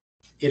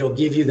 it'll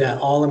give you that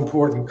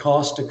all-important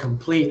cost to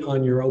complete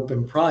on your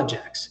open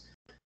projects.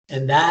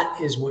 And that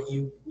is what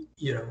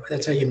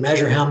that's how you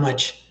measure how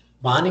much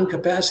bonding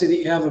capacity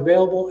you have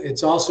available.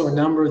 It's also a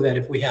number that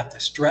if we have to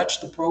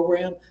stretch the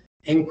program,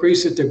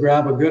 increase it to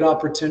grab a good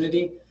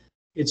opportunity,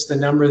 it's the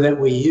number that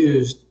we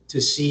use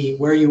to see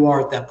where you are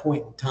at that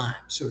point in time.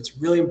 So it's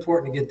really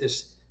important to get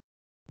this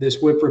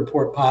WIP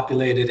report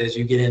populated as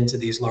you get into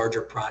these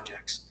larger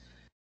projects.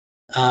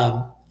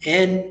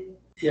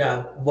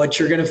 What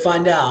you're going to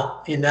find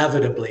out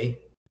inevitably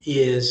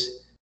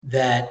is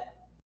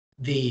that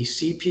the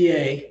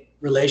CPA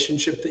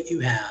relationship that you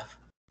have,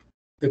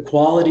 the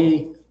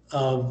quality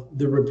of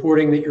the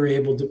reporting that you're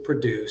able to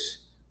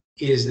produce,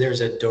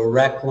 there's a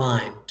direct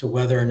line to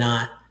whether or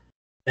not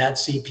that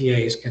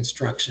CPA is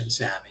construction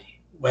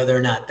savvy, whether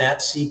or not that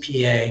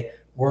CPA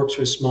works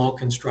with small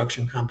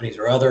construction companies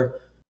or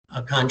other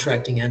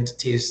contracting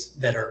entities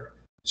that are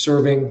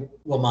serving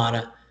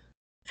WMATA,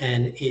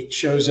 and it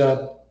shows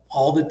up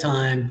all the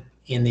time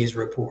in these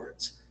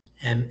reports.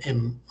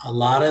 And a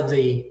lot of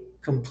the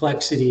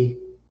complexity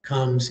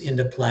comes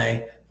into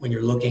play when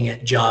you're looking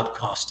at job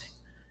costing.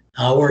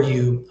 How are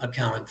you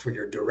accounting for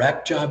your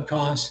direct job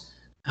costs?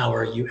 How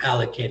are you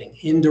allocating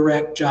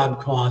indirect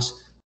job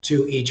costs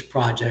to each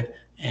project?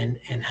 And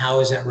how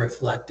is that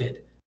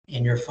reflected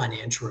in your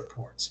financial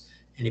reports?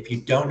 And if you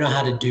don't know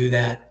how to do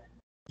that,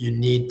 you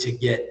need to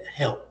get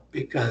help,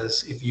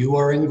 because if you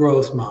are in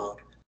growth mode,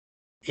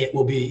 it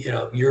will be,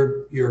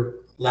 your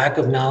lack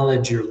of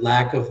knowledge, your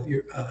lack of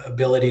your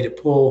ability to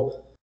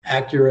pull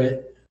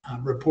accurate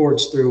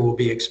reports through will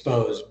be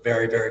exposed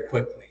very, very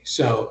quickly.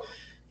 So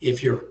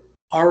if you're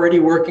already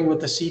working with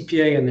the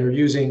CPA and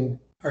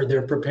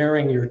they're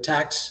preparing your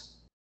tax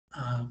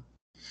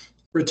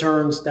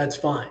returns, that's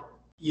fine.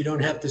 You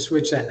don't have to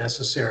switch that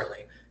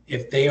necessarily.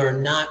 If they are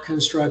not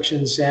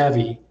construction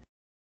savvy,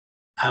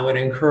 I would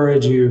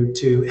encourage you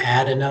to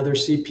add another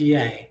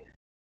CPA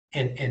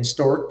and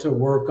start to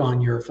work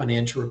on your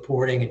financial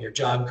reporting and your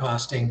job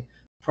costing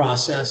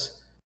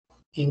process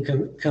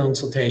in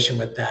consultation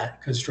with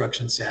that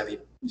construction savvy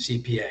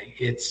CPA.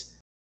 It's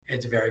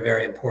very,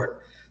 very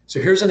important. So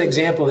here's an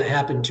example that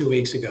happened 2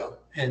 weeks ago,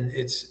 and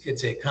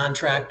it's a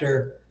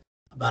contractor,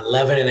 about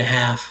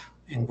 11.5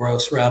 in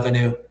gross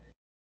revenue.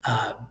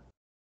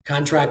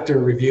 Contractor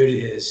reviewed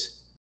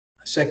his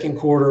second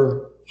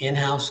quarter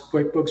in-house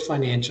QuickBooks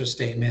financial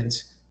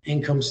statements.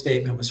 Income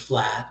statement was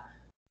flat,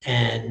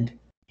 and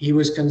he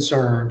was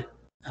concerned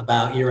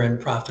about year-end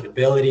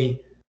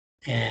profitability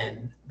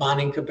and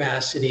bonding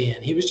capacity,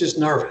 and he was just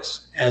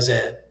nervous. As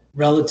a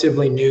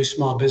relatively new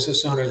small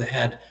business owner that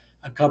had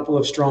a couple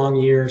of strong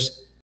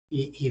years,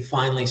 he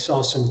finally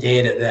saw some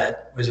data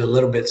that was a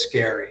little bit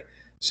scary.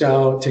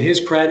 So to his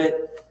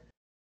credit,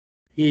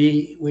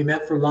 we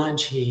met for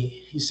lunch.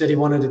 He said he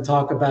wanted to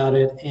talk about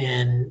it,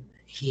 and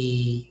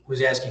he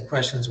was asking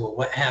questions. Well,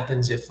 what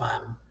happens if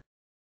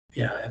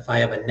if I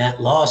have a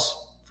net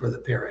loss for the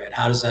period?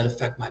 How does that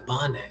affect my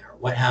bonding? Or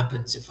what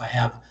happens if I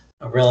have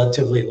a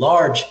relatively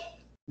large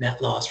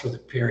net loss for the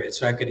period.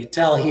 So I could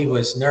tell he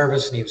was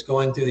nervous and he was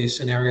going through these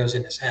scenarios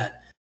in his head.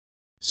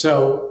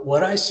 So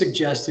what I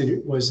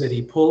suggested was that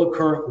he pull a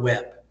current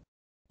whip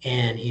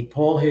and he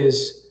pull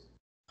his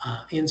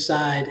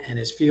inside and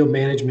his field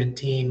management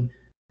team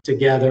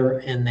together,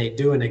 and they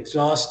do an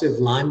exhaustive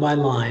line by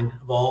line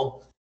of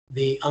all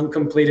the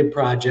uncompleted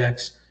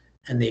projects,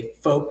 and they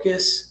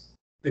focus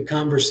the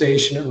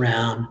conversation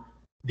around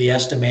the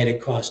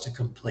estimated cost to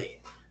complete.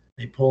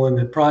 They pull in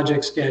the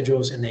project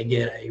schedules and they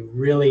get a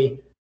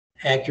really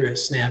accurate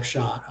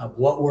snapshot of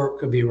what work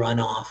could be run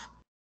off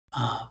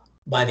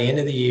by the end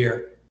of the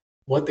year,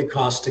 what the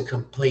cost to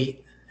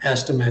complete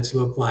estimates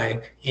look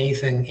like,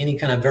 anything, any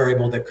kind of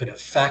variable that could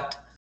affect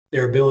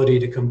their ability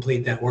to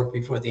complete that work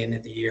before the end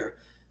of the year,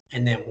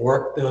 and then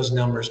work those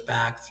numbers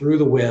back through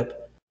the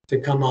WIP to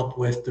come up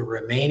with the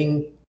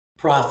remaining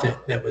profit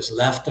that was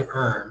left to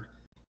earn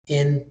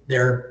in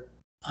their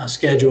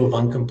schedule of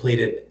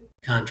uncompleted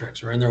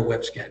contracts, or in their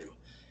WIP schedule.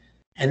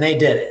 And they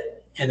did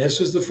it. And this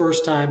was the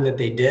first time that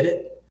they did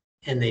it,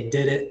 and they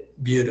did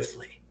it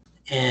beautifully.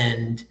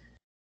 And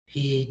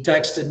he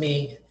texted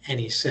me and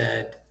he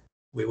said,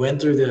 we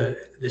went through the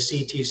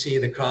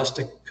CTC, the cost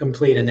to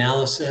complete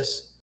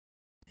analysis,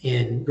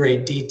 in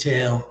great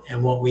detail.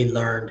 And what we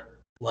learned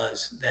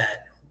was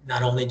that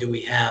not only do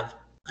we have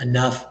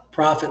enough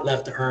profit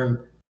left to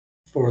earn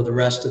for the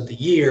rest of the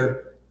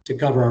year to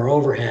cover our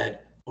overhead,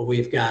 but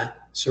we've got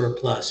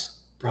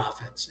surplus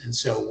profits. And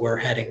so we're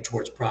heading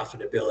towards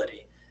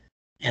profitability.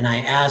 And I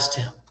asked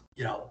him,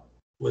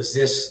 was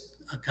this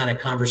a kind of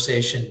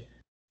conversation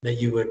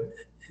that you would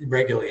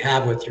regularly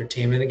have with your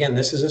team? And again,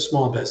 this is a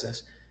small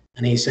business.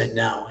 And he said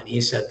no. And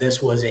he said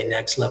this was a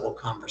next level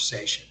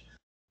conversation.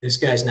 This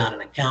guy's not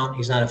an accountant.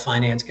 He's not a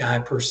finance guy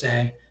per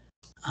se.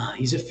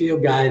 He's a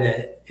field guy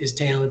that is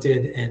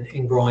talented and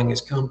in growing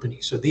his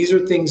company. So these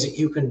are things that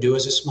you can do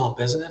as a small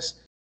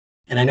business.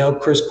 And I know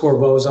Chris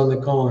Corriveau is on the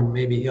call, and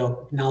maybe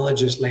he'll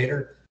acknowledge this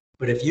later.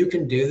 But if you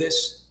can do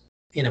this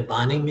in a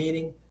bonding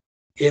meeting,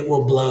 it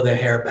will blow the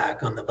hair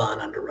back on the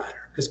bond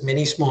underwriter, because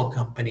many small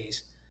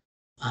companies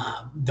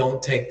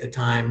don't take the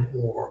time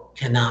or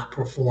cannot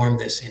perform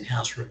this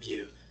in-house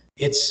review.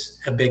 It's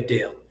a big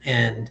deal,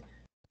 and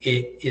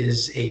it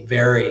is a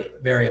very,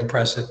 very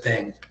impressive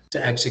thing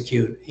to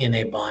execute in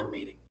a bond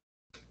meeting.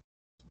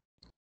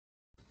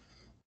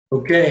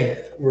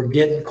 Okay, we're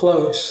getting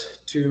close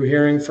to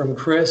hearing from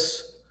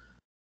Chris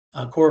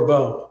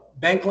Corriveau.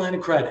 Bank line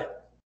of credit.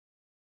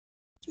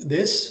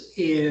 This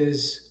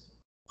is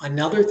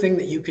another thing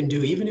that you can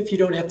do, even if you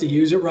don't have to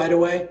use it right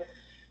away,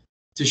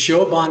 to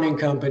show a bonding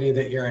company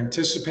that you're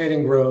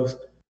anticipating growth,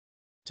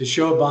 to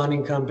show a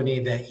bonding company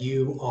that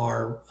you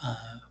are,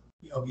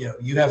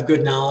 you have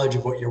good knowledge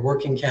of what your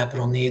working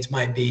capital needs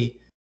might be,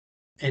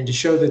 and to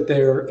show that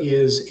there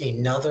is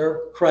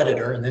another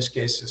creditor, in this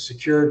case, a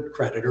secured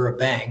creditor, a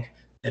bank,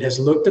 that has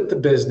looked at the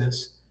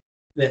business,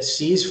 that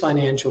sees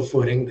financial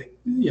footing,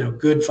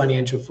 good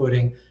financial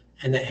footing,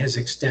 and that has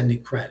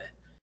extended credit.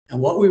 And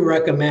what we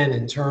recommend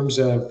in terms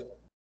of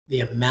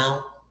the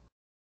amount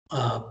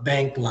of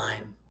bank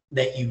line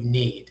that you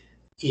need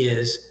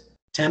is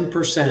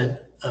 10%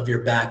 of your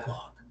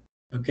backlog.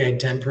 Okay,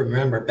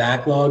 remember,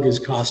 backlog is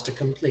cost to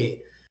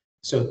complete.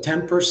 So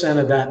 10%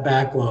 of that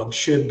backlog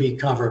should be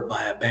covered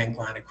by a bank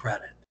line of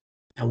credit.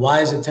 And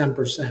why is it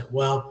 10%?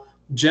 Well,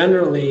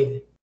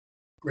 generally,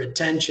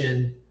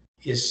 retention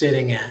is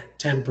sitting at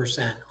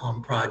 10%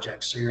 on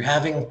projects. So you're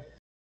having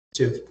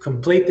to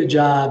complete the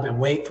job and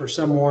wait for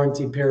some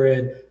warranty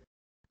period,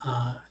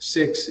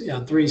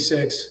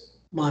 3-6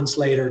 months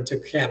later, to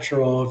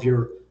capture all of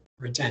your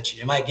retention.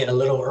 You might get a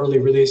little early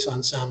release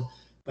on some,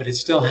 but it's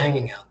still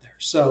hanging out there.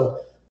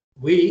 So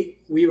we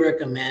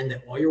recommend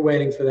that while you're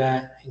waiting for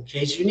that, in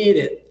case you need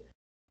it,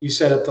 you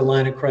set up the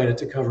line of credit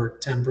to cover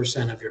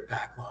 10% of your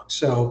backlog.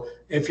 So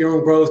if you're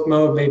in growth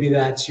mode, maybe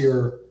that's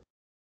your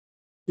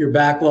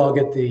backlog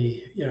at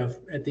the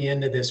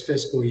end of this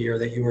fiscal year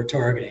that you were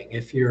targeting.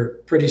 If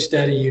you're pretty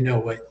steady, you know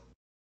what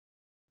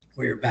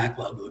your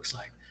backlog looks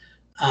like.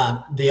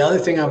 The other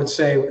thing I would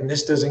say, and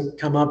this doesn't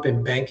come up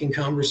in banking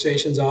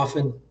conversations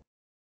often,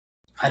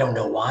 I don't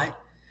know why,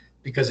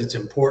 because it's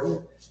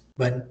important,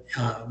 but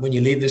when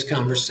you leave this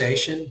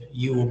conversation,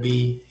 you will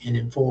be an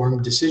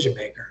informed decision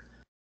maker.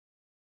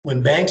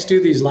 When banks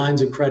do these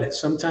lines of credit,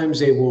 sometimes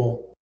they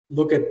will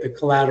look at the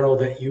collateral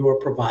that you are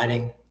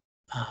providing,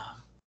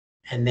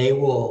 and they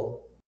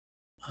will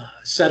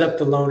set up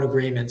the loan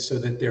agreement so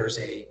that there's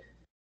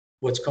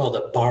what's called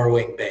a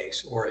borrowing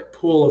base, or a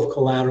pool of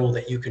collateral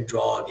that you can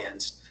draw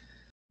against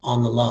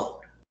on the loan.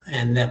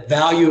 And the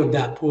value of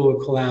that pool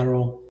of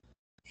collateral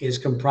is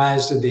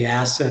comprised of the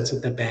assets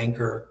that the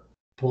banker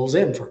pulls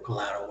in for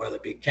collateral, whether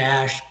it be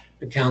cash,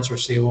 accounts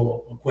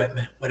receivable,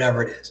 equipment,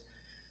 whatever it is.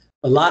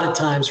 A lot of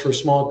times for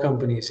small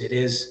companies, it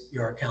is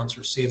your accounts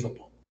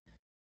receivable.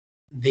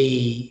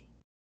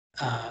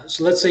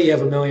 So let's say you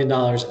have $1 million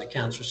in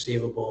accounts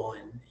receivable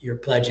and you're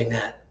pledging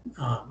that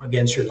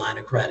against your line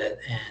of credit,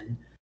 and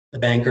the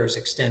banker is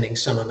extending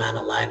some amount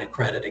of line of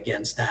credit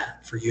against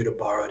that for you to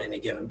borrow at any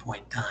given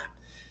point in time.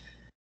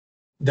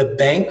 The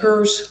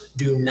bankers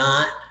do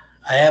not,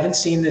 I haven't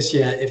seen this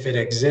yet. If it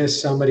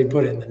exists, somebody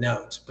put it in the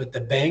notes, but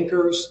the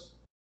bankers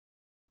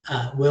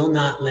will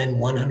not lend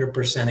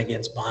 100%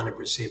 against bonded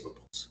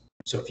receivables.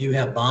 So if you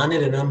have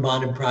bonded and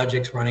unbonded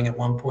projects running at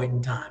one point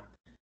in time,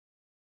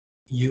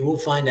 you will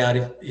find out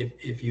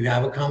if you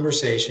have a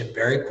conversation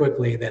very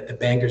quickly that the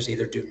bankers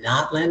either do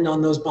not lend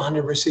on those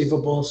bonded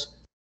receivables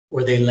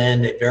or they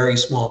lend a very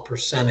small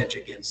percentage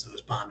against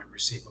those bonded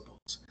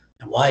receivables.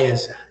 And why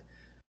is that?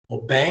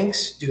 Well,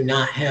 banks do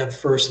not have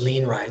first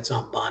lien rights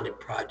on bonded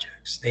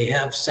projects. They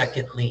have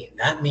second lien.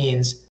 That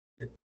means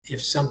that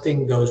if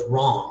something goes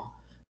wrong,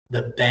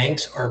 the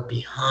banks are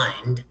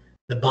behind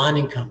the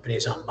bonding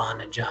companies on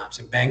bonded jobs,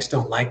 and banks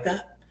don't like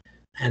that.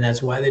 And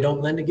that's why they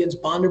don't lend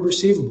against bonded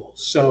receivables.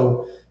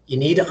 So you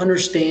need to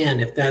understand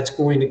if that's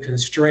going to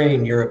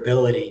constrain your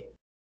ability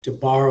to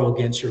borrow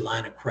against your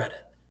line of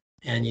credit.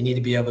 And you need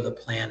to be able to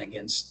plan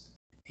against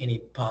any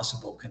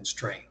possible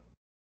constraint.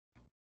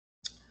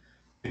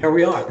 Here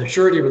we are, the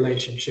surety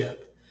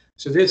relationship.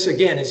 So this,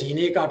 again, is a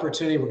unique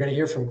opportunity. We're going to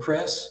hear from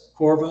Chris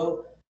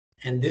Corriveau,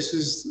 and this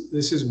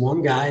is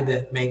one guy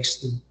that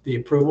makes the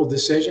approval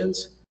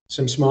decisions,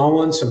 some small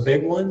ones, some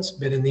big ones,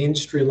 been in the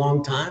industry a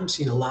long time,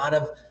 seen a lot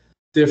of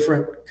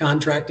different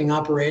contracting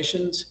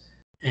operations.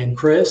 And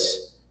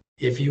Chris,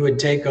 if you would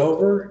take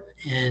over,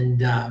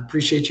 and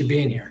appreciate you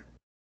being here.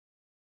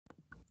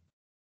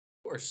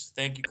 Of course.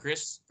 Thank you,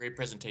 Chris. Great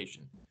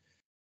presentation.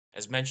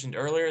 As mentioned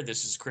earlier,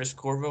 this is Chris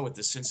Corriveau with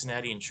the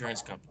Cincinnati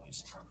Insurance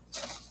Companies.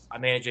 I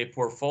manage a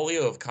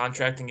portfolio of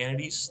contracting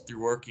entities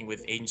through working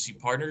with agency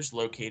partners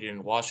located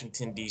in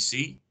Washington,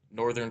 D.C.,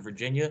 Northern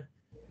Virginia,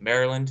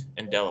 Maryland,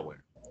 and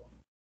Delaware.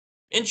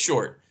 In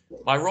short,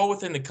 my role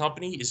within the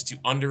company is to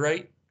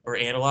underwrite or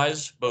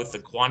analyze both the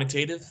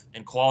quantitative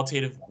and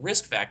qualitative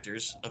risk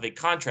factors of a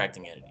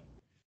contracting entity,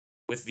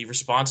 with the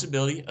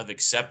responsibility of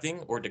accepting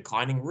or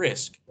declining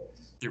risk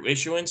through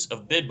issuance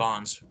of bid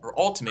bonds or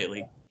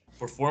ultimately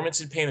performance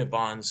and payment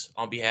bonds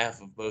on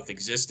behalf of both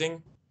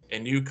existing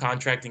and new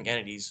contracting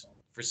entities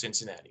for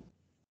Cincinnati.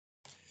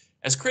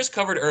 As Chris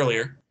covered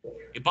earlier,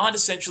 a bond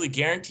essentially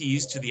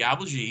guarantees to the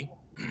obligee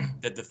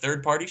that the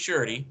third-party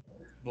surety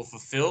will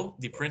fulfill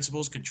the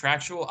principal's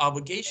contractual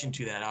obligation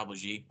to that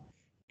obligee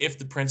if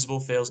the principal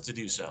fails to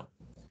do so.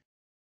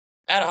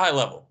 At a high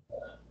level,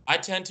 I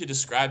tend to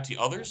describe to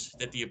others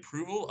that the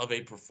approval of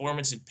a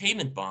performance and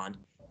payment bond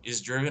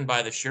is driven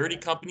by the surety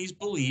company's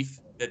belief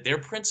that their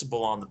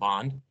principal on the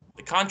bond,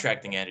 the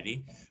contracting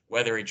entity,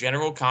 whether a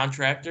general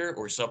contractor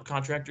or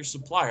subcontractor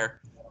supplier,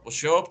 will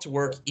show up to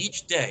work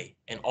each day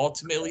and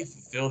ultimately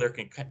fulfill their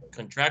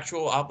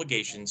contractual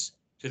obligations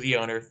to the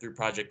owner through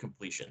project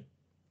completion.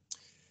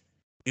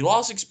 The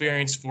loss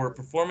experience for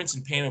performance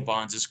and payment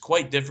bonds is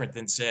quite different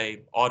than,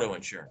 say, auto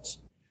insurance.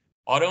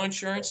 Auto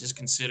insurance is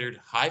considered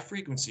high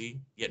frequency,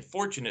 yet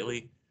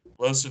fortunately,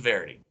 low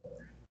severity.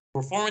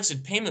 Performance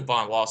and payment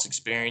bond loss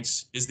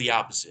experience is the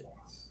opposite,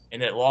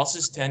 in that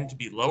losses tend to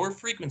be lower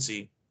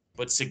frequency,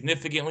 but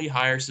significantly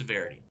higher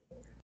severity.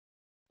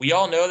 We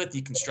all know that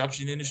the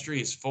construction industry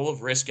is full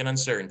of risk and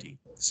uncertainty.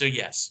 So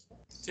yes,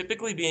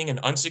 typically being an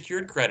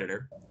unsecured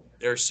creditor,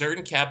 there are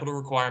certain capital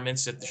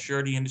requirements that the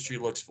surety industry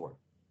looks for.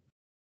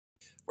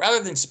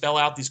 Rather than spell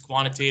out these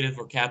quantitative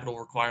or capital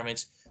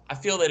requirements, I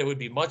feel that it would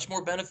be much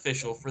more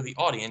beneficial for the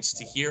audience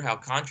to hear how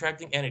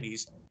contracting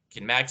entities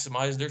can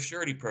maximize their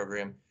surety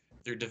program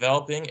through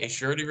developing a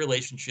surety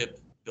relationship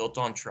built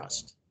on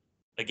trust.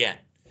 Again,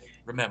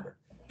 remember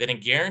that in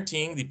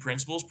guaranteeing the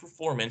principal's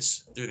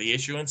performance through the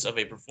issuance of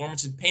a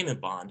performance and payment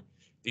bond,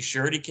 the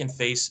surety can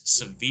face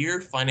severe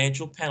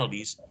financial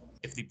penalties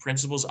if the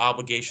principal's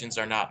obligations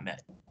are not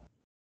met.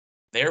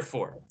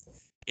 Therefore,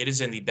 it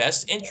is in the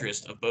best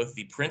interest of both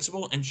the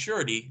principal and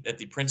surety that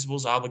the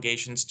principal's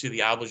obligations to the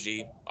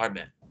obligee are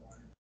met.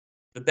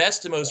 The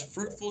best and most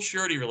fruitful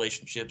surety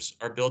relationships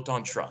are built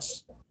on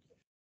trust.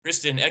 Chris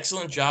did an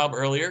excellent job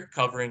earlier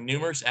covering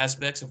numerous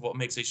aspects of what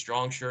makes a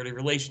strong surety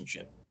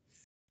relationship.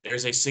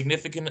 There's a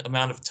significant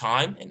amount of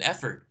time and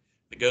effort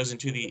that goes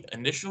into the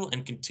initial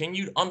and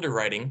continued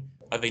underwriting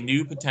of a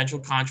new potential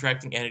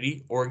contracting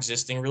entity or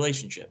existing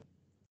relationship.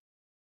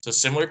 So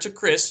similar to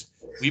Chris,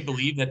 we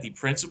believe that the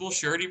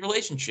principal-surety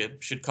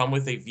relationship should come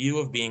with a view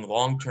of being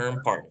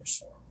long-term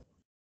partners.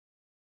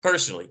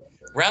 Personally,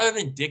 rather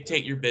than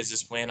dictate your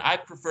business plan, I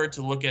prefer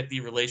to look at the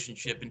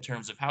relationship in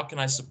terms of how can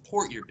I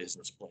support your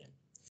business plan.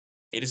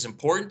 It is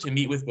important to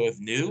meet with both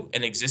new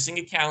and existing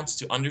accounts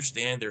to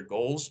understand their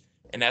goals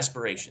and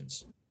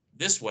aspirations.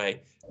 This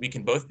way, we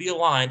can both be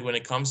aligned when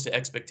it comes to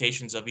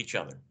expectations of each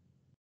other.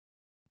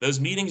 Those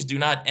meetings do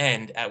not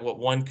end at what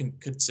one can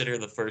consider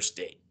the first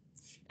date,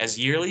 as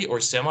yearly or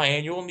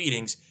semi-annual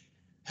meetings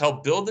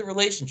help build the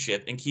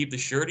relationship and keep the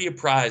surety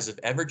apprised of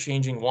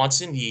ever-changing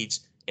wants and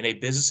needs in a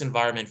business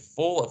environment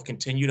full of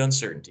continued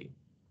uncertainty.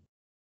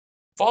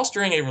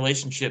 Fostering a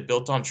relationship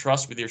built on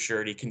trust with your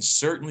surety can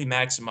certainly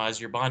maximize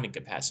your bonding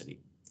capacity.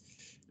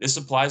 This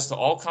applies to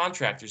all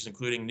contractors,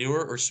 including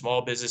newer or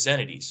small business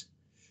entities.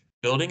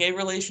 Building a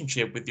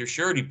relationship with your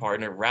surety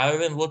partner rather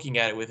than looking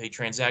at it with a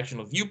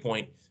transactional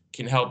viewpoint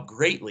can help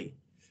greatly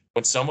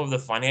when some of the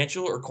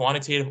financial or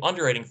quantitative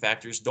underwriting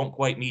factors don't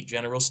quite meet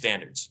general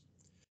standards.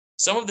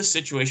 Some of the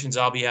situations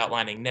I'll be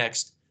outlining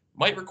next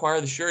might require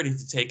the surety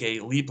to take a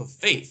leap of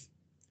faith,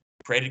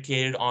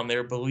 predicated on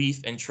their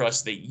belief and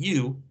trust that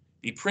you,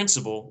 the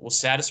principal, will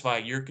satisfy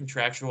your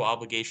contractual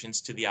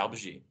obligations to the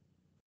obligee.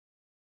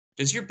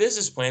 Does your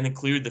business plan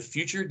include the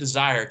future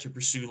desire to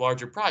pursue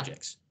larger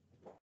projects?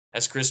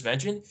 As Chris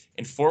mentioned,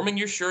 informing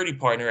your surety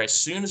partner as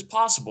soon as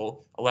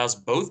possible allows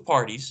both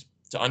parties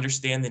to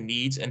understand the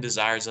needs and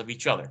desires of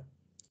each other.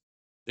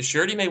 The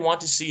surety may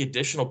want to see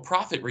additional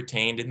profit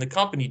retained in the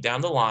company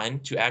down the line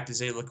to act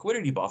as a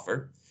liquidity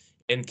buffer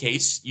in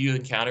case you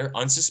encounter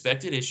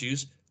unsuspected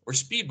issues or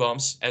speed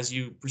bumps as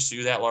you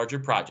pursue that larger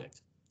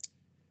project.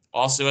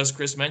 Also, as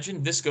Chris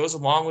mentioned, this goes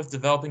along with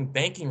developing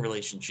banking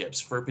relationships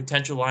for a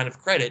potential line of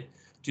credit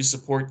to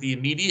support the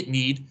immediate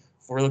need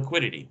for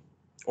liquidity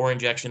or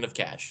injection of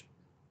cash.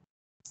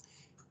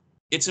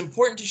 It's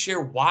important to share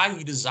why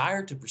you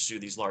desire to pursue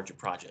these larger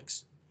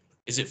projects.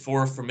 Is it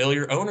for a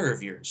familiar owner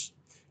of yours?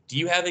 Do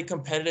you have a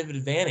competitive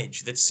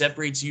advantage that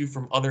separates you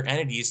from other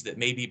entities that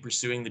may be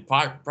pursuing the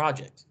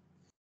project?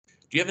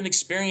 Do you have an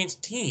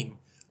experienced team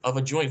of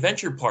a joint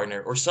venture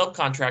partner or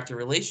subcontractor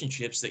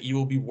relationships that you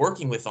will be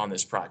working with on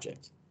this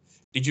project?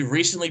 Did you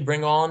recently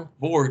bring on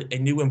board a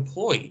new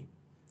employee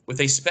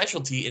with a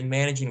specialty in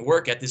managing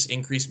work at this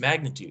increased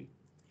magnitude?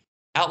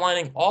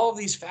 Outlining all of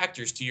these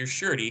factors to your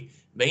surety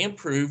may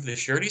improve the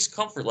surety's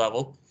comfort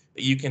level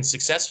that you can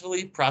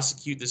successfully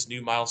prosecute this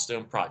new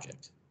milestone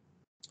project.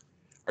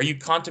 Are you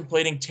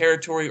contemplating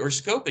territory or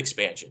scope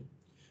expansion?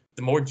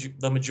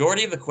 The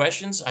majority of the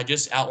questions I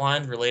just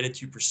outlined related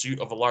to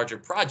pursuit of a larger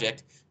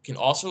project can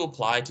also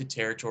apply to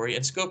territory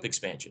and scope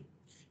expansion.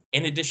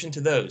 In addition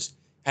to those,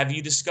 have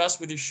you discussed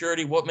with your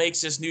surety what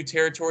makes this new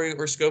territory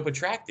or scope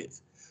attractive?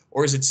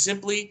 Or is it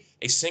simply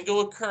a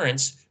single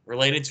occurrence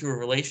related to a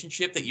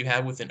relationship that you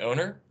have with an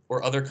owner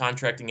or other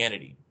contracting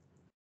entity?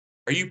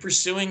 Are you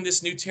pursuing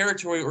this new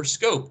territory or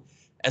scope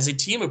as a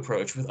team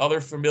approach with other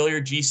familiar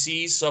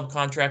GCs,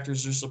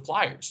 subcontractors, or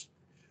suppliers?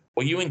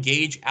 Will you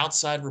engage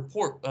outside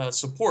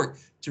support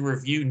to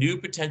review new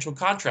potential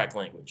contract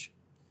language?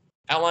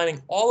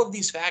 Outlining all of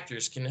these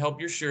factors can help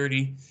your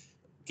surety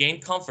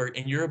gain comfort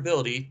in your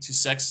ability to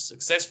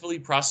successfully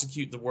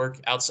prosecute the work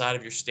outside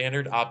of your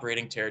standard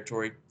operating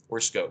territory or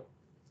scope.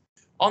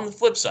 On the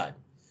flip side,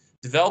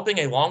 developing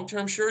a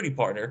long-term surety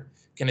partner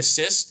can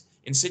assist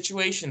in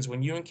situations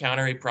when you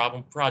encounter a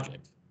problem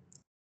project.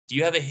 Do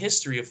you have a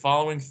history of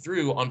following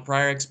through on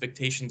prior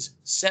expectations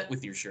set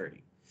with your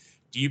surety?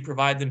 Do you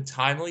provide them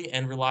timely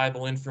and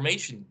reliable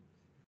information?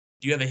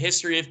 Do you have a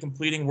history of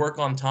completing work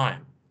on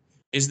time?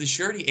 Is the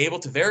surety able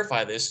to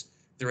verify this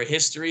through a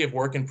history of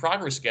work in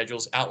progress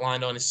schedules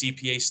outlined on a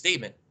CPA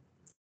statement,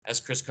 as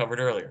Chris covered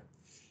earlier?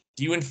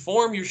 Do you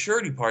inform your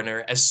surety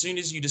partner as soon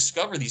as you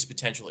discover these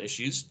potential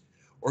issues,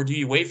 or do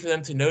you wait for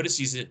them to notice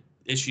these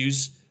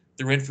issues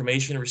through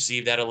information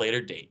received at a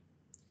later date?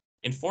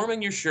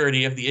 Informing your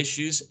surety of the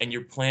issues and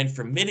your plan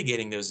for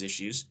mitigating those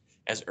issues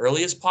as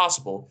early as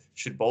possible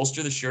should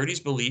bolster the surety's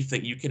belief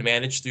that you can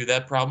manage through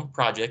that problem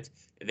project,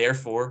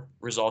 therefore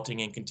resulting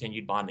in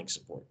continued bonding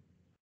support.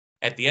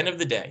 At the end of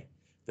the day,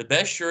 the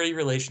best surety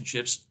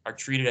relationships are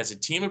treated as a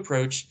team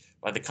approach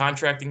by the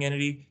contracting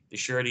entity, the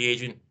surety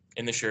agent,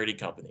 and the surety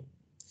company.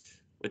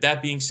 With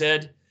that being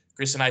said,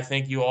 Chris and I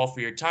thank you all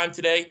for your time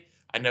today.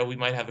 I know we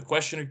might have a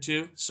question or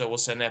two, so we'll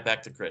send that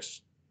back to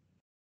Chris.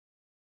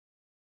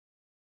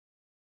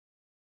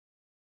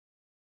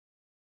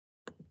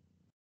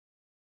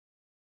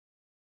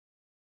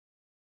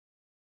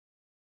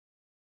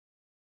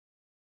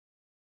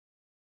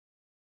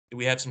 Do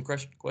we have some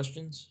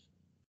questions?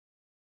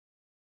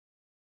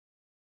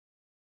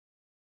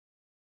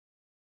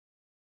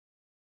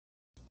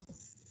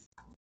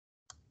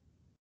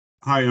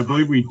 Hi, I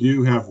believe we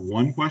do have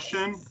one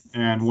question,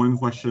 and one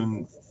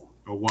question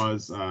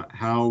was,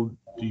 how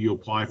do you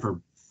apply for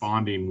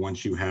bonding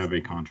once you have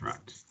a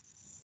contract?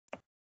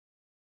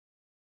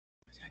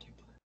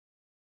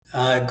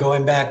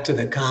 Going back to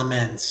the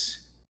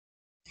comments,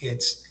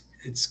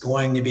 it's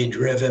going to be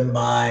driven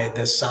by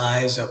the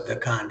size of the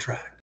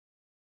contract.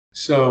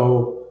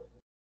 So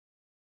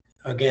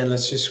again,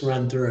 let's just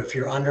run through. If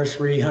you're under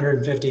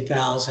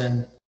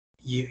 350,000,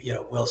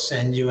 we'll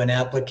send you an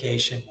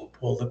application. We'll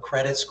pull the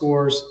credit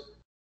scores,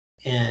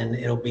 and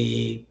it'll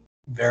be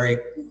very,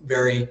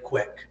 very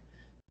quick.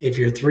 If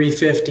you're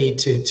 350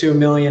 to 2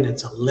 million,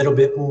 it's a little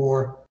bit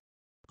more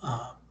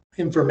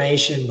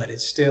information, but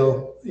it's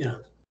still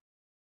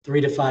 3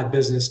 to 5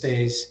 business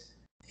days,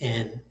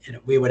 and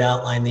we would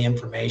outline the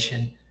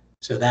information.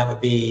 So that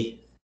would be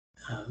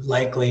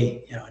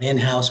likely an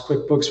in-house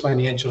QuickBooks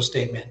financial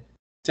statement,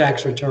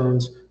 tax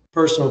returns,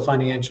 personal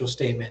financial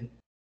statement,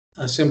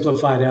 a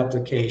simplified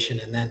application,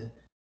 and then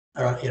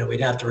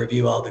we'd have to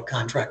review all the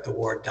contract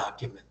award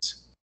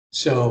documents.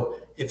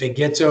 So if it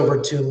gets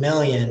over 2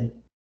 million,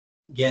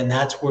 again,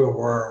 that's where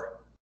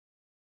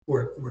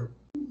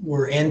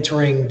we're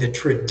entering the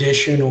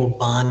traditional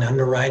bond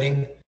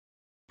underwriting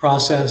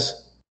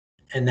process,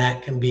 and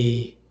that can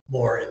be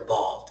more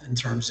involved in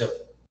terms of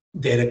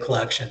data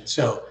collection.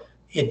 So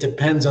it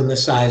depends on the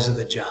size of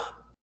the job.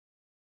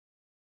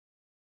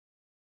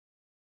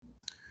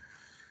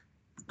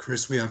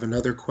 Chris, we have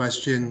another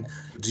question.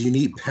 Do you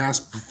need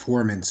past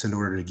performance in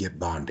order to get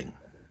bonding?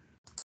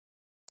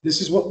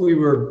 This is what we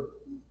were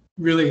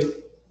really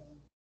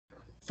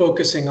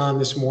focusing on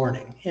this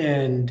morning.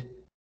 And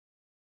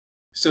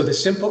so the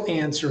simple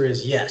answer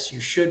is yes,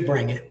 you should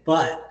bring it,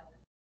 but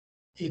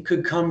it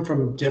could come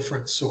from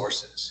different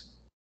sources.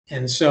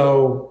 And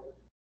so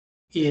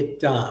it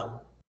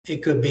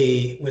could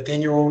be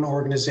within your own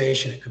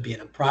organization. It could be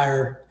in a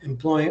prior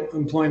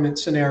employment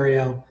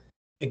scenario.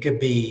 It could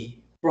be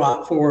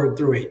brought forward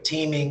through a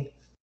teaming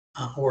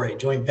or a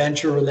joint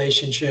venture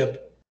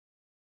relationship.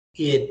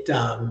 You've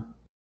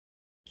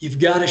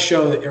got to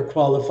show that you're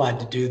qualified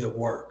to do the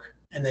work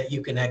and that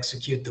you can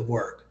execute the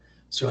work.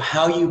 So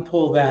how you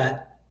pull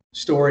that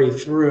story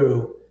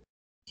through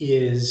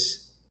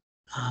is,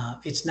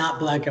 it's not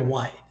black and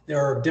white. There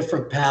are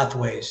different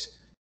pathways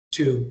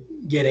to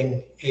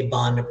getting a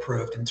bond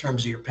approved in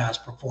terms of your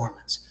past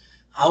performance.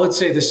 I would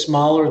say the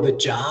smaller the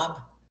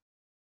job,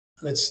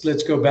 let's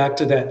go back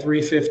to that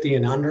 350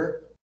 and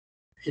under.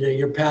 You know,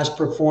 your past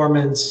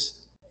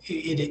performance,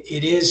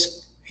 it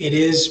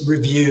is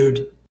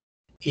reviewed.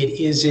 It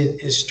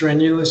isn't as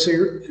strenuously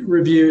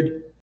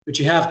reviewed, but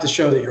you have to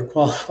show that you're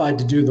qualified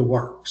to do the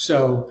work.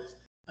 So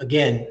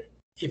again,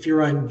 if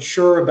you're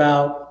unsure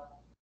about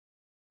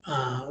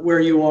where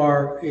you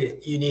are,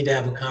 you need to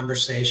have a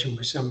conversation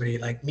with somebody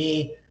like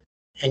me,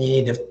 and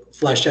you need to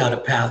flesh out a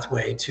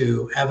pathway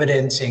to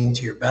evidencing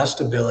to your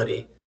best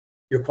ability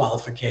your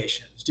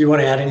qualifications. Do you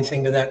want to add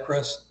anything to that,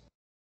 Chris?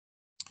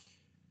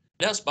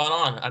 Yeah, spot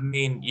on. I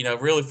mean, you know,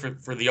 really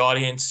for the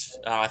audience,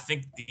 I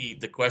think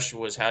the question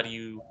was, how do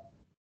you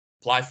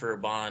apply for a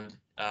bond?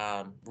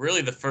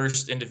 Really, the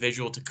first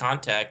individual to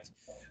contact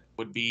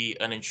would be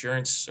an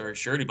insurance or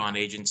surety bond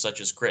agent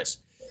such as Chris.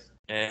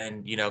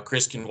 And, you know,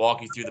 Chris can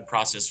walk you through the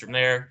process from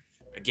there.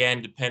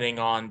 Again, depending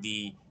on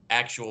the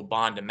actual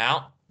bond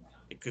amount,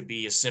 it could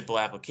be a simple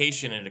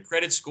application and a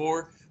credit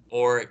score,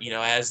 or, you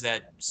know, as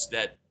that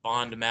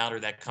bond amount or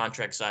that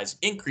contract size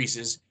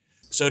increases,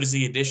 so does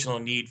the additional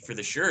need for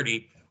the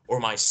surety or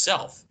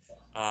myself.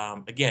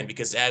 Again,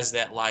 because as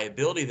that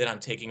liability that I'm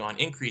taking on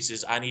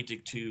increases, I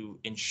need to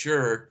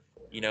ensure,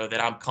 you know, that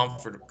I'm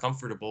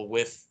comfortable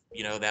with,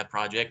 you know, that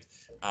project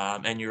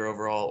and your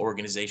overall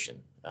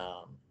organization.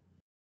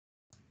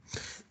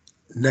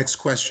 Next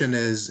question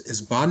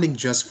is bonding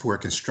just for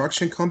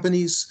construction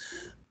companies?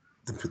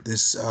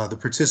 The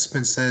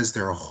participant says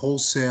they're a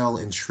wholesale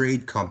and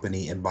trade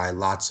company and buy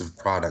lots of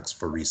products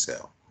for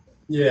resale.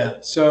 Yeah,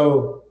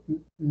 so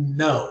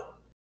no,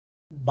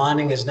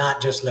 bonding is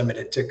not just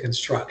limited to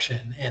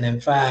construction. And in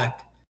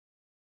fact,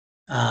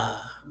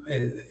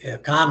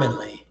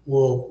 commonly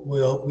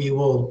we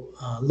will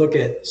look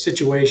at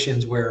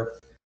situations where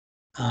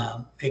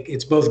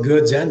it's both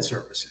goods and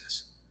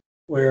services,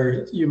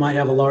 where you might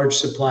have a large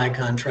supply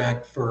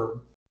contract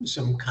for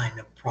some kind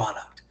of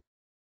product.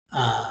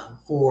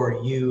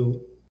 Or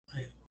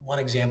one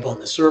example on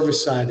the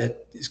service side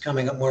that is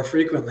coming up more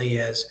frequently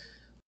is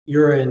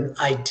you're in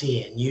IT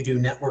and you do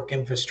network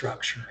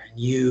infrastructure, and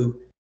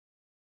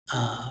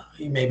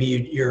maybe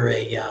you're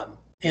a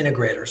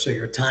integrator, so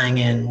you're tying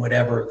in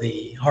whatever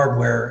the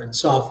hardware and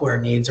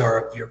software needs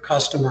are of your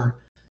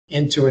customer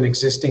into an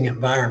existing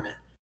environment.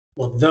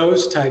 Well,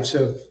 those types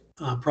of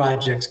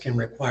projects can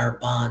require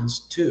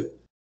bonds too.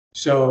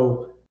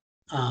 So,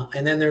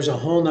 and then there's a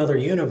whole nother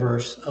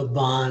universe of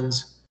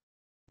bonds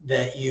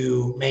that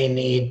you may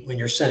need when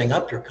you're setting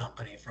up your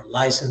company for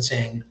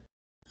licensing.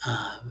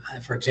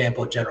 For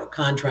example, general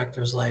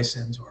contractor's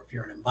license, or if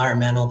you're an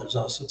environmental, there's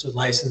all sorts of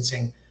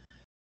licensing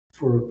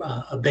for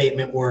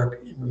abatement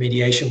work,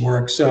 remediation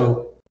work.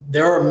 So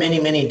there are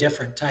many, many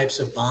different types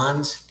of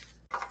bonds.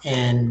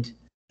 And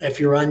if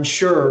you're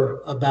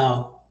unsure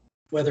about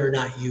whether or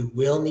not you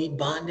will need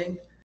bonding,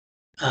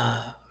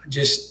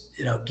 just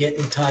get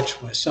in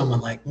touch with someone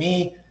like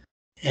me,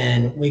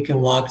 and we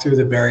can walk through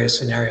the various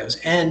scenarios.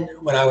 And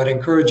what I would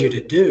encourage you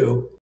to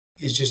do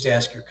is just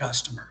ask your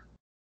customer.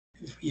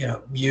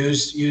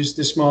 Use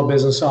the small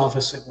business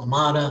office at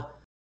WMATA.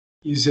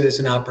 Use it as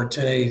an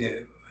opportunity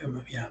to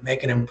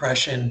make an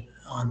impression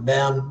on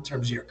them in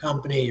terms of your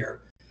company,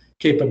 your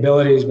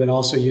capabilities, but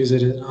also use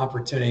it as an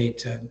opportunity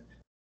to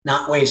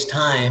not waste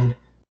time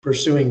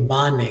pursuing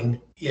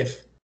bonding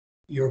if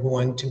you're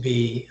going to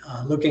be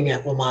looking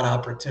at WMATA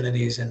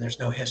opportunities and there's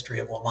no history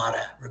of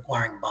WMATA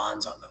requiring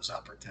bonds on those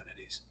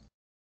opportunities.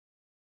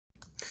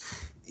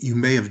 You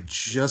may have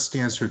just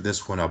answered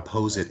this one. I'll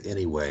pose it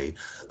anyway.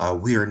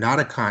 We are not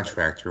a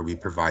contractor. We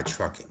provide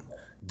trucking.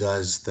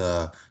 Does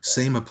the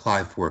same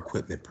apply for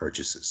equipment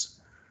purchases?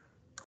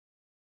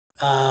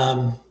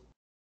 As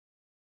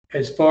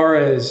far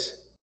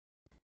as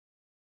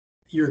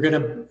you're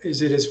going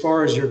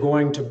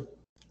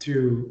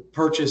to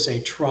purchase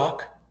a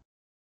truck,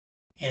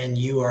 and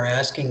you are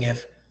asking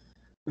if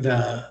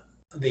the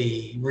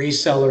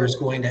reseller is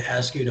going to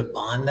ask you to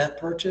bond that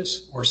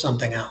purchase, or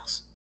something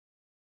else?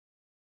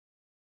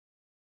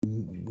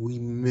 We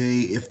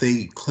if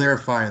they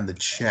clarify in the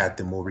chat,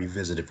 then we'll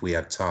revisit if we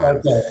have time.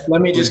 Okay,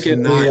 let me just If get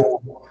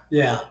not-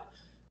 yeah.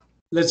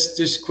 Let's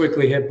just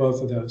quickly hit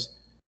both of those.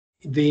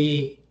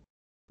 The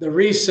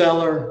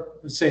reseller,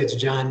 let's say it's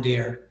John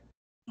Deere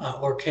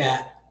or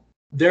Cat,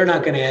 they're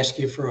not going to ask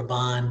you for a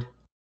bond.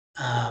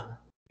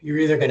 You're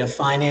either going to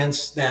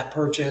finance that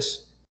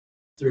purchase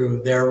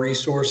through their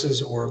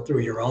resources or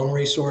through your own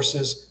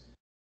resources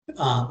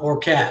or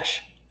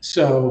cash.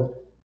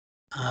 So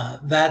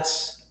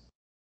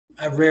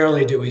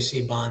rarely do we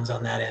see bonds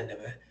on that end of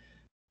it.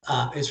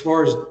 As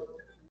far as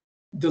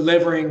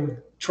delivering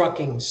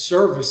trucking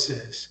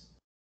services,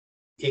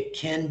 it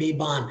can be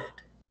bonded.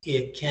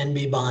 It can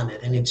be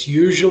bonded, and it's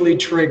usually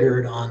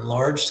triggered on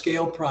large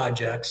scale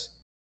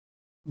projects,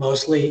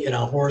 mostly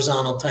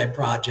horizontal type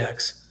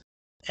projects,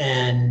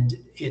 and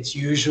it's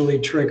usually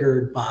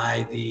triggered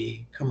by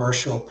the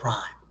commercial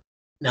prime,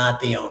 not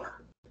the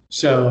owner.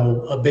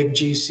 So a big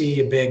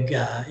GC, a big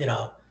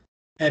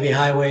heavy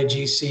highway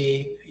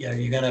GC,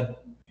 you're going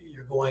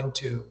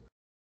to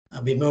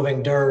be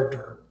moving dirt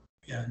or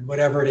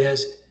whatever it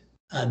is.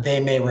 They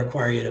may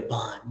require you to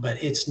bond,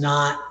 but it's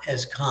not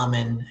as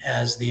common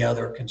as the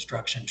other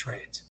construction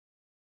trades.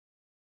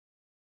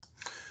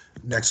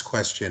 Next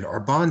question, are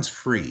bonds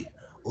free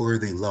or are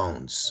they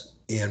loans?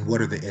 And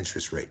what are the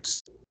interest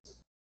rates?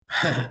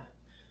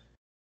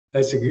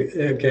 That's a good,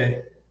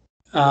 okay.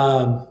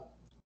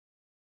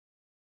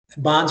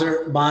 Bonds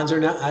are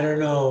not, I don't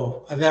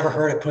know. I've never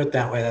heard it put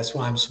that way. That's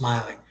why I'm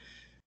smiling.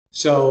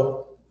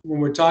 So when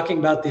we're talking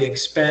about the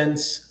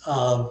expense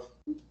of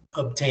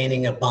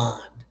obtaining a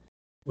bond,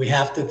 we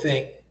have to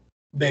think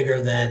bigger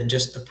than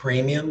just the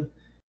premium,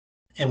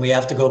 and we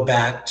have to go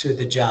back to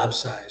the job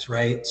size,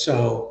 right?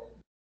 So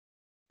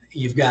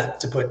you've got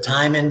to put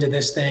time into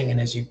this thing,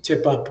 and as you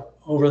tip up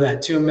over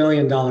that $2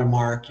 million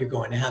mark, you're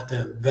going to have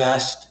to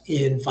invest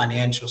in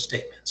financial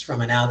statements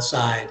from an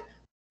outside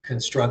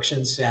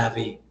construction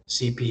savvy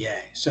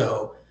CPA.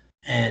 So,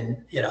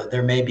 and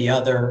there may be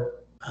other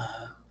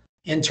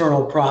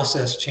internal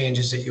process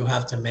changes that you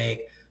have to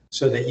make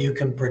so that you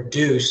can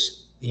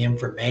produce the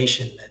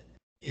information that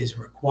is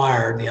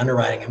required, the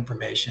underwriting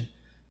information,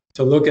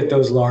 to look at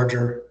those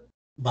larger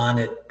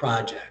bonded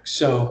projects.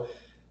 So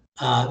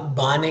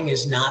bonding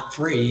is not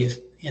free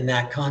in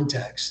that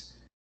context.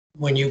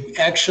 When you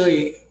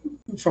actually,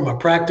 from a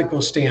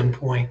practical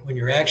standpoint, when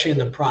you're actually in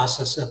the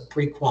process of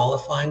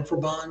pre-qualifying for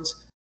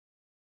bonds,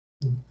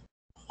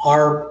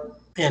 our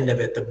end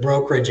of it, the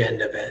brokerage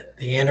end of it,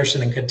 the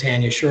Anderson and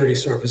Catania Surety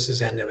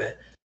Services end of it,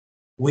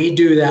 we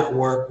do that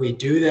work. We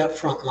do that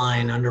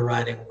frontline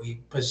underwriting. We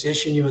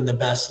position you in the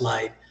best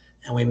light,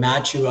 and we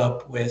match you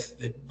up with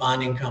the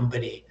bonding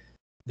company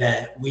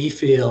that we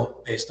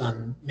feel, based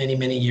on many,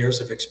 many years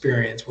of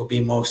experience, will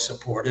be most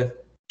supportive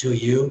to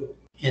you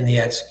in the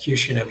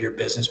execution of your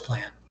business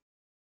plan.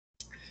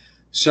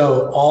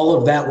 So all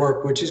of that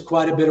work, which is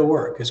quite a bit of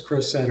work, as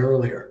Chris said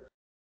earlier,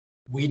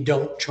 we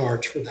don't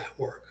charge for that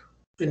work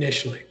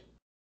initially,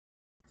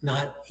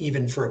 not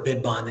even for a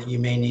bid bond that you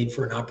may need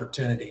for an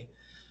opportunity.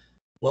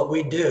 What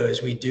we do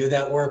is we do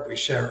that work. We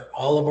share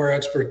all of our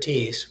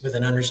expertise with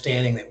an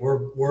understanding that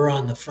we're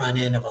on the front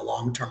end of a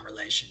long-term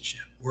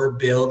relationship. We're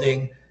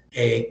building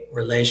a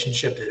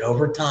relationship that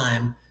over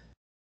time,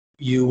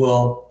 you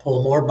will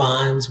pull more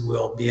bonds,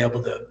 we'll be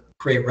able to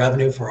create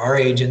revenue for our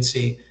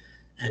agency,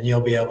 and you'll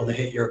be able to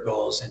hit your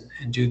goals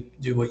and do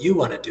what you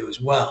want to do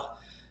as well.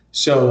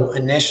 So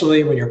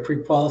initially, when you're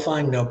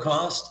pre-qualifying, no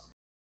cost.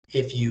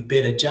 If you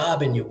bid a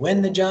job and you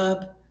win the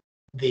job,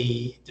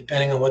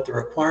 depending on what the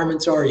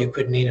requirements are, you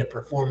could need a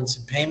performance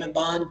and payment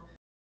bond,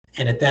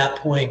 and at that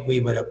point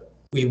we would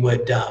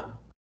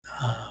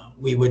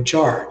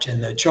charge,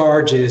 and the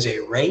charge is a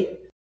rate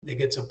that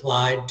gets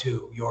applied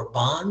to your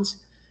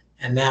bonds,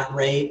 and that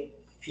rate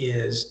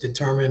is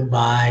determined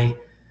by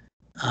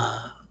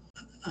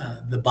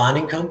the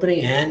bonding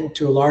company and,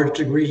 to a large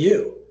degree,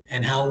 you,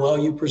 and how well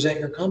you present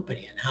your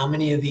company, and how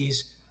many of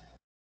these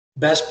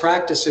best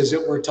practices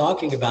that we're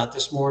talking about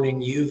this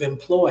morning you've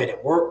employed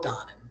and worked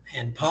on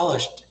and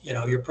polished,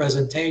 your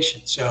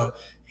presentation. So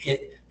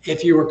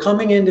if you were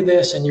coming into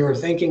this and you were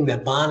thinking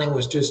that bonding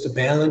was just a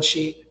balance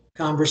sheet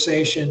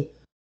conversation,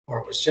 or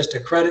it was just a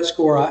credit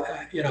score,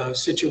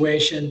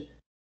 situation,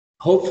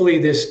 hopefully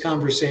this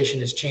conversation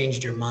has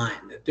changed your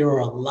mind, that there are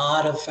a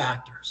lot of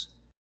factors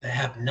that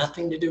have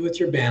nothing to do with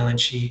your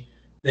balance sheet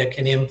that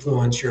can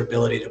influence your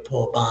ability to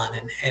pull a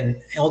bond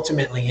and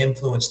ultimately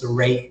influence the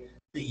rate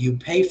that you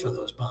pay for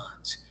those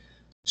bonds.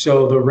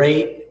 So the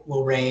rate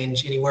will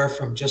range anywhere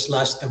from just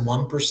less than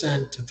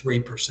 1% to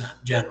 3%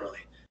 generally,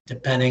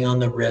 depending on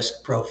the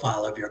risk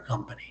profile of your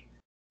company.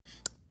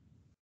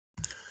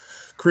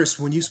 Chris,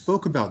 when you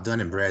spoke about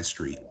Dun &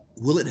 Bradstreet,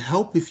 will it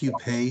help if you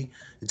pay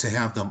to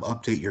have them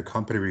update your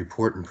company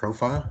report and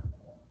profile?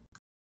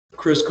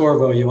 Chris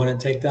Corriveau, you want to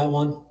take that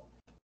one?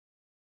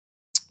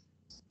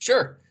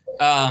 Sure.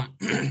 One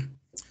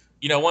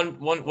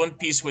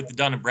piece with the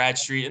Dun &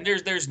 Bradstreet, and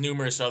there's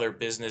numerous other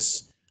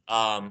business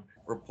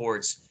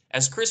reports.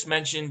 As Chris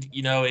mentioned,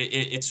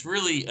 it's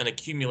really an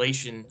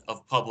accumulation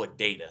of public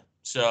data.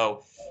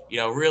 So,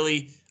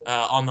 really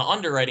on the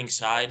underwriting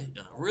side,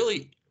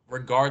 really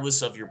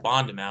regardless of your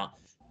bond amount,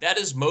 that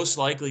is most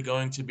likely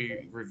going to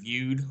be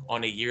reviewed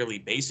on a yearly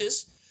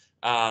basis.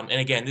 And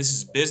again, this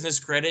is business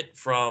credit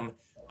from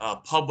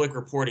public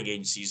reporting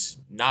agencies,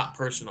 not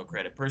personal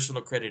credit.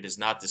 Personal credit is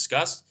not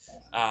discussed.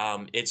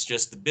 It's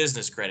just the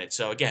business credit.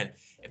 So again,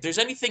 if there's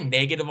anything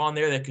negative on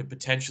there that could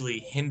potentially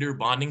hinder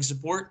bonding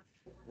support,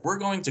 we're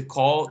going to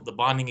call the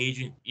bonding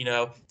agent,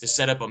 to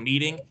set up a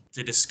meeting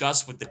to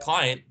discuss with the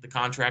client, the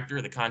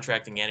contractor, the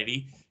contracting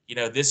entity,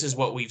 this is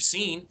what we've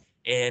seen.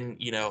 And,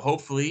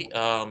 hopefully,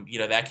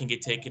 that can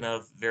get taken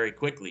of very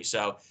quickly.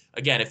 So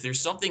again, if there's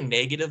something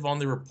negative on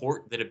the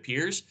report that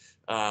appears,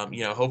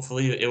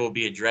 hopefully it will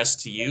be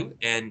addressed to you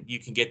and you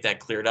can get that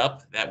cleared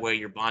up. That way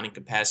your bonding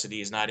capacity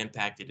is not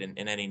impacted in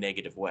any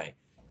negative way.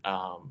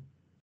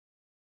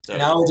 And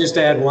I'll just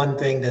add one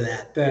thing to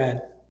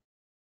that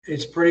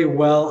it's pretty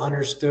well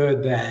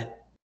understood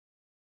that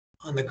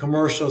on the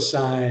commercial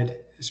side,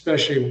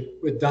 especially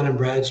with Dun &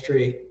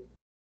 Bradstreet,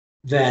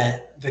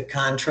 that the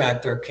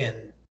contractor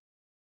can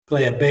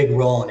play a big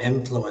role in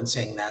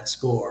influencing that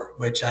score,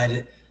 which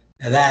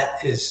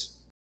that is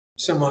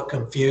somewhat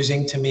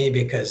confusing to me,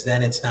 because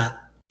then it's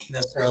not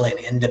necessarily an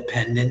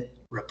independent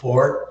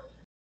report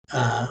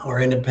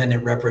or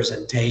independent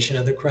representation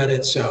of the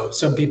credit. So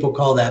some people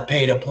call that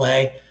pay to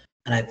play.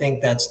 And I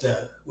think that's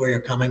where you're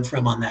coming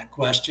from on that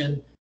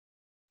question.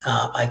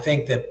 I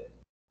think that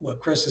what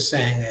Chris is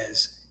saying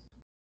is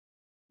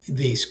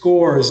the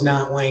score is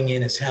not weighing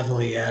in as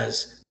heavily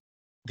as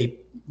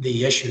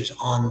the issues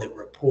on the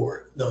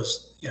report.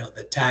 Those,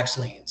 the tax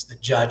liens, the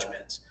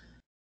judgments,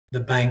 the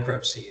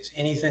bankruptcies,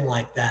 anything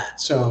like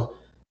that. So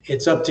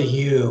it's up to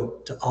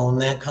you to own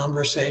that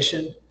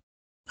conversation.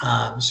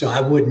 So I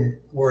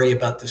wouldn't worry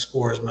about the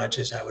score as much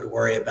as I would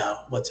worry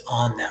about what's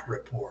on that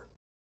report.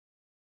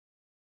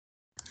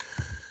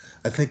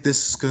 I think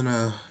this is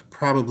gonna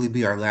probably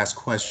be our last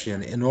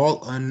question. In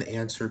all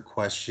unanswered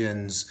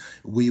questions,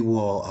 we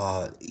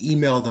will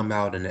email them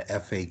out in an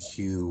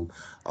FAQ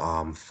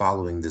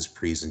following this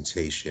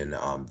presentation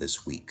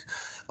this week.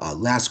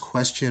 Last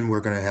question we're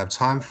gonna have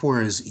time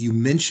for is, you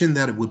mentioned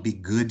that it would be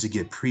good to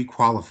get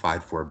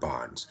pre-qualified for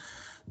bonds.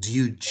 Do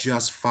you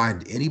just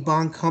find any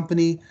bond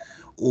company,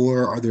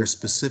 or are there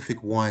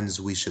specific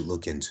ones we should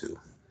look into?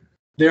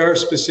 There are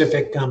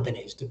specific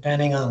companies,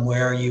 depending on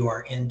where you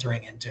are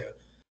entering into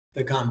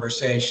the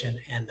conversation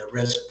and the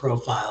risk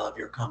profile of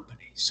your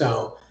company.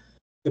 So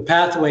the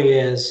pathway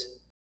is,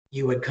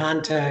 you would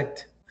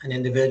contact an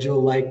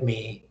individual like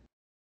me,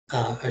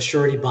 a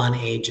surety bond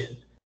agent,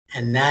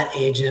 and that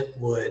agent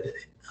would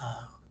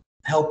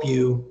help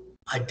you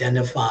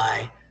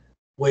identify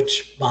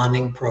which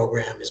bonding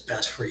program is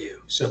best for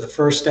you. So the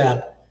first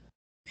step,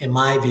 in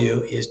my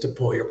view, is to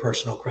pull your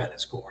personal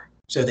credit score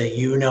so that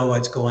you know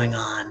what's going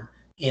on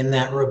in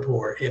that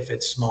report if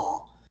it's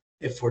small,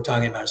 if we're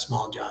talking about a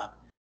small job.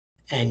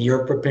 And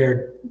you're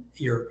prepared,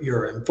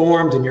 you're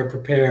informed, and you're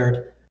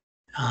prepared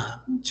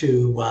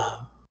to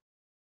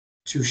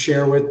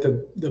share with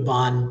the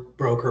bond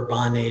broker,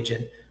 bond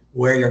agent,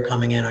 where you're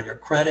coming in on your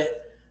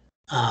credit.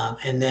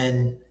 And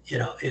then,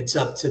 it's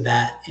up to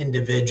that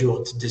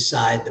individual to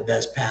decide the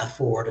best path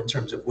forward in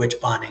terms of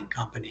which bonding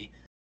company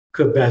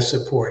could best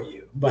support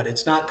you. But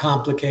it's not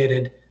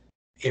complicated.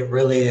 It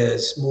really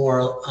is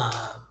more,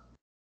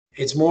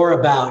 it's more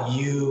about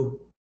you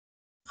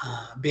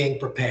being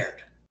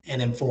prepared and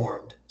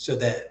informed so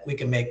that we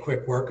can make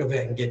quick work of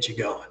it and get you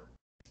going.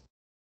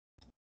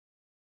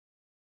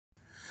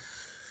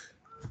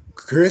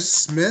 Chris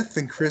Smith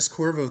and Chris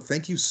Corriveau,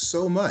 thank you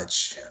so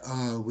much.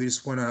 We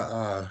just want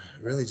to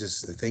really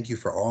just thank you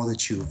for all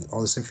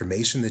this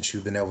information that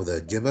you've been able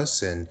to give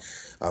us, and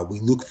we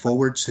look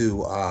forward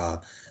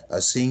to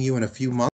seeing you in a few months.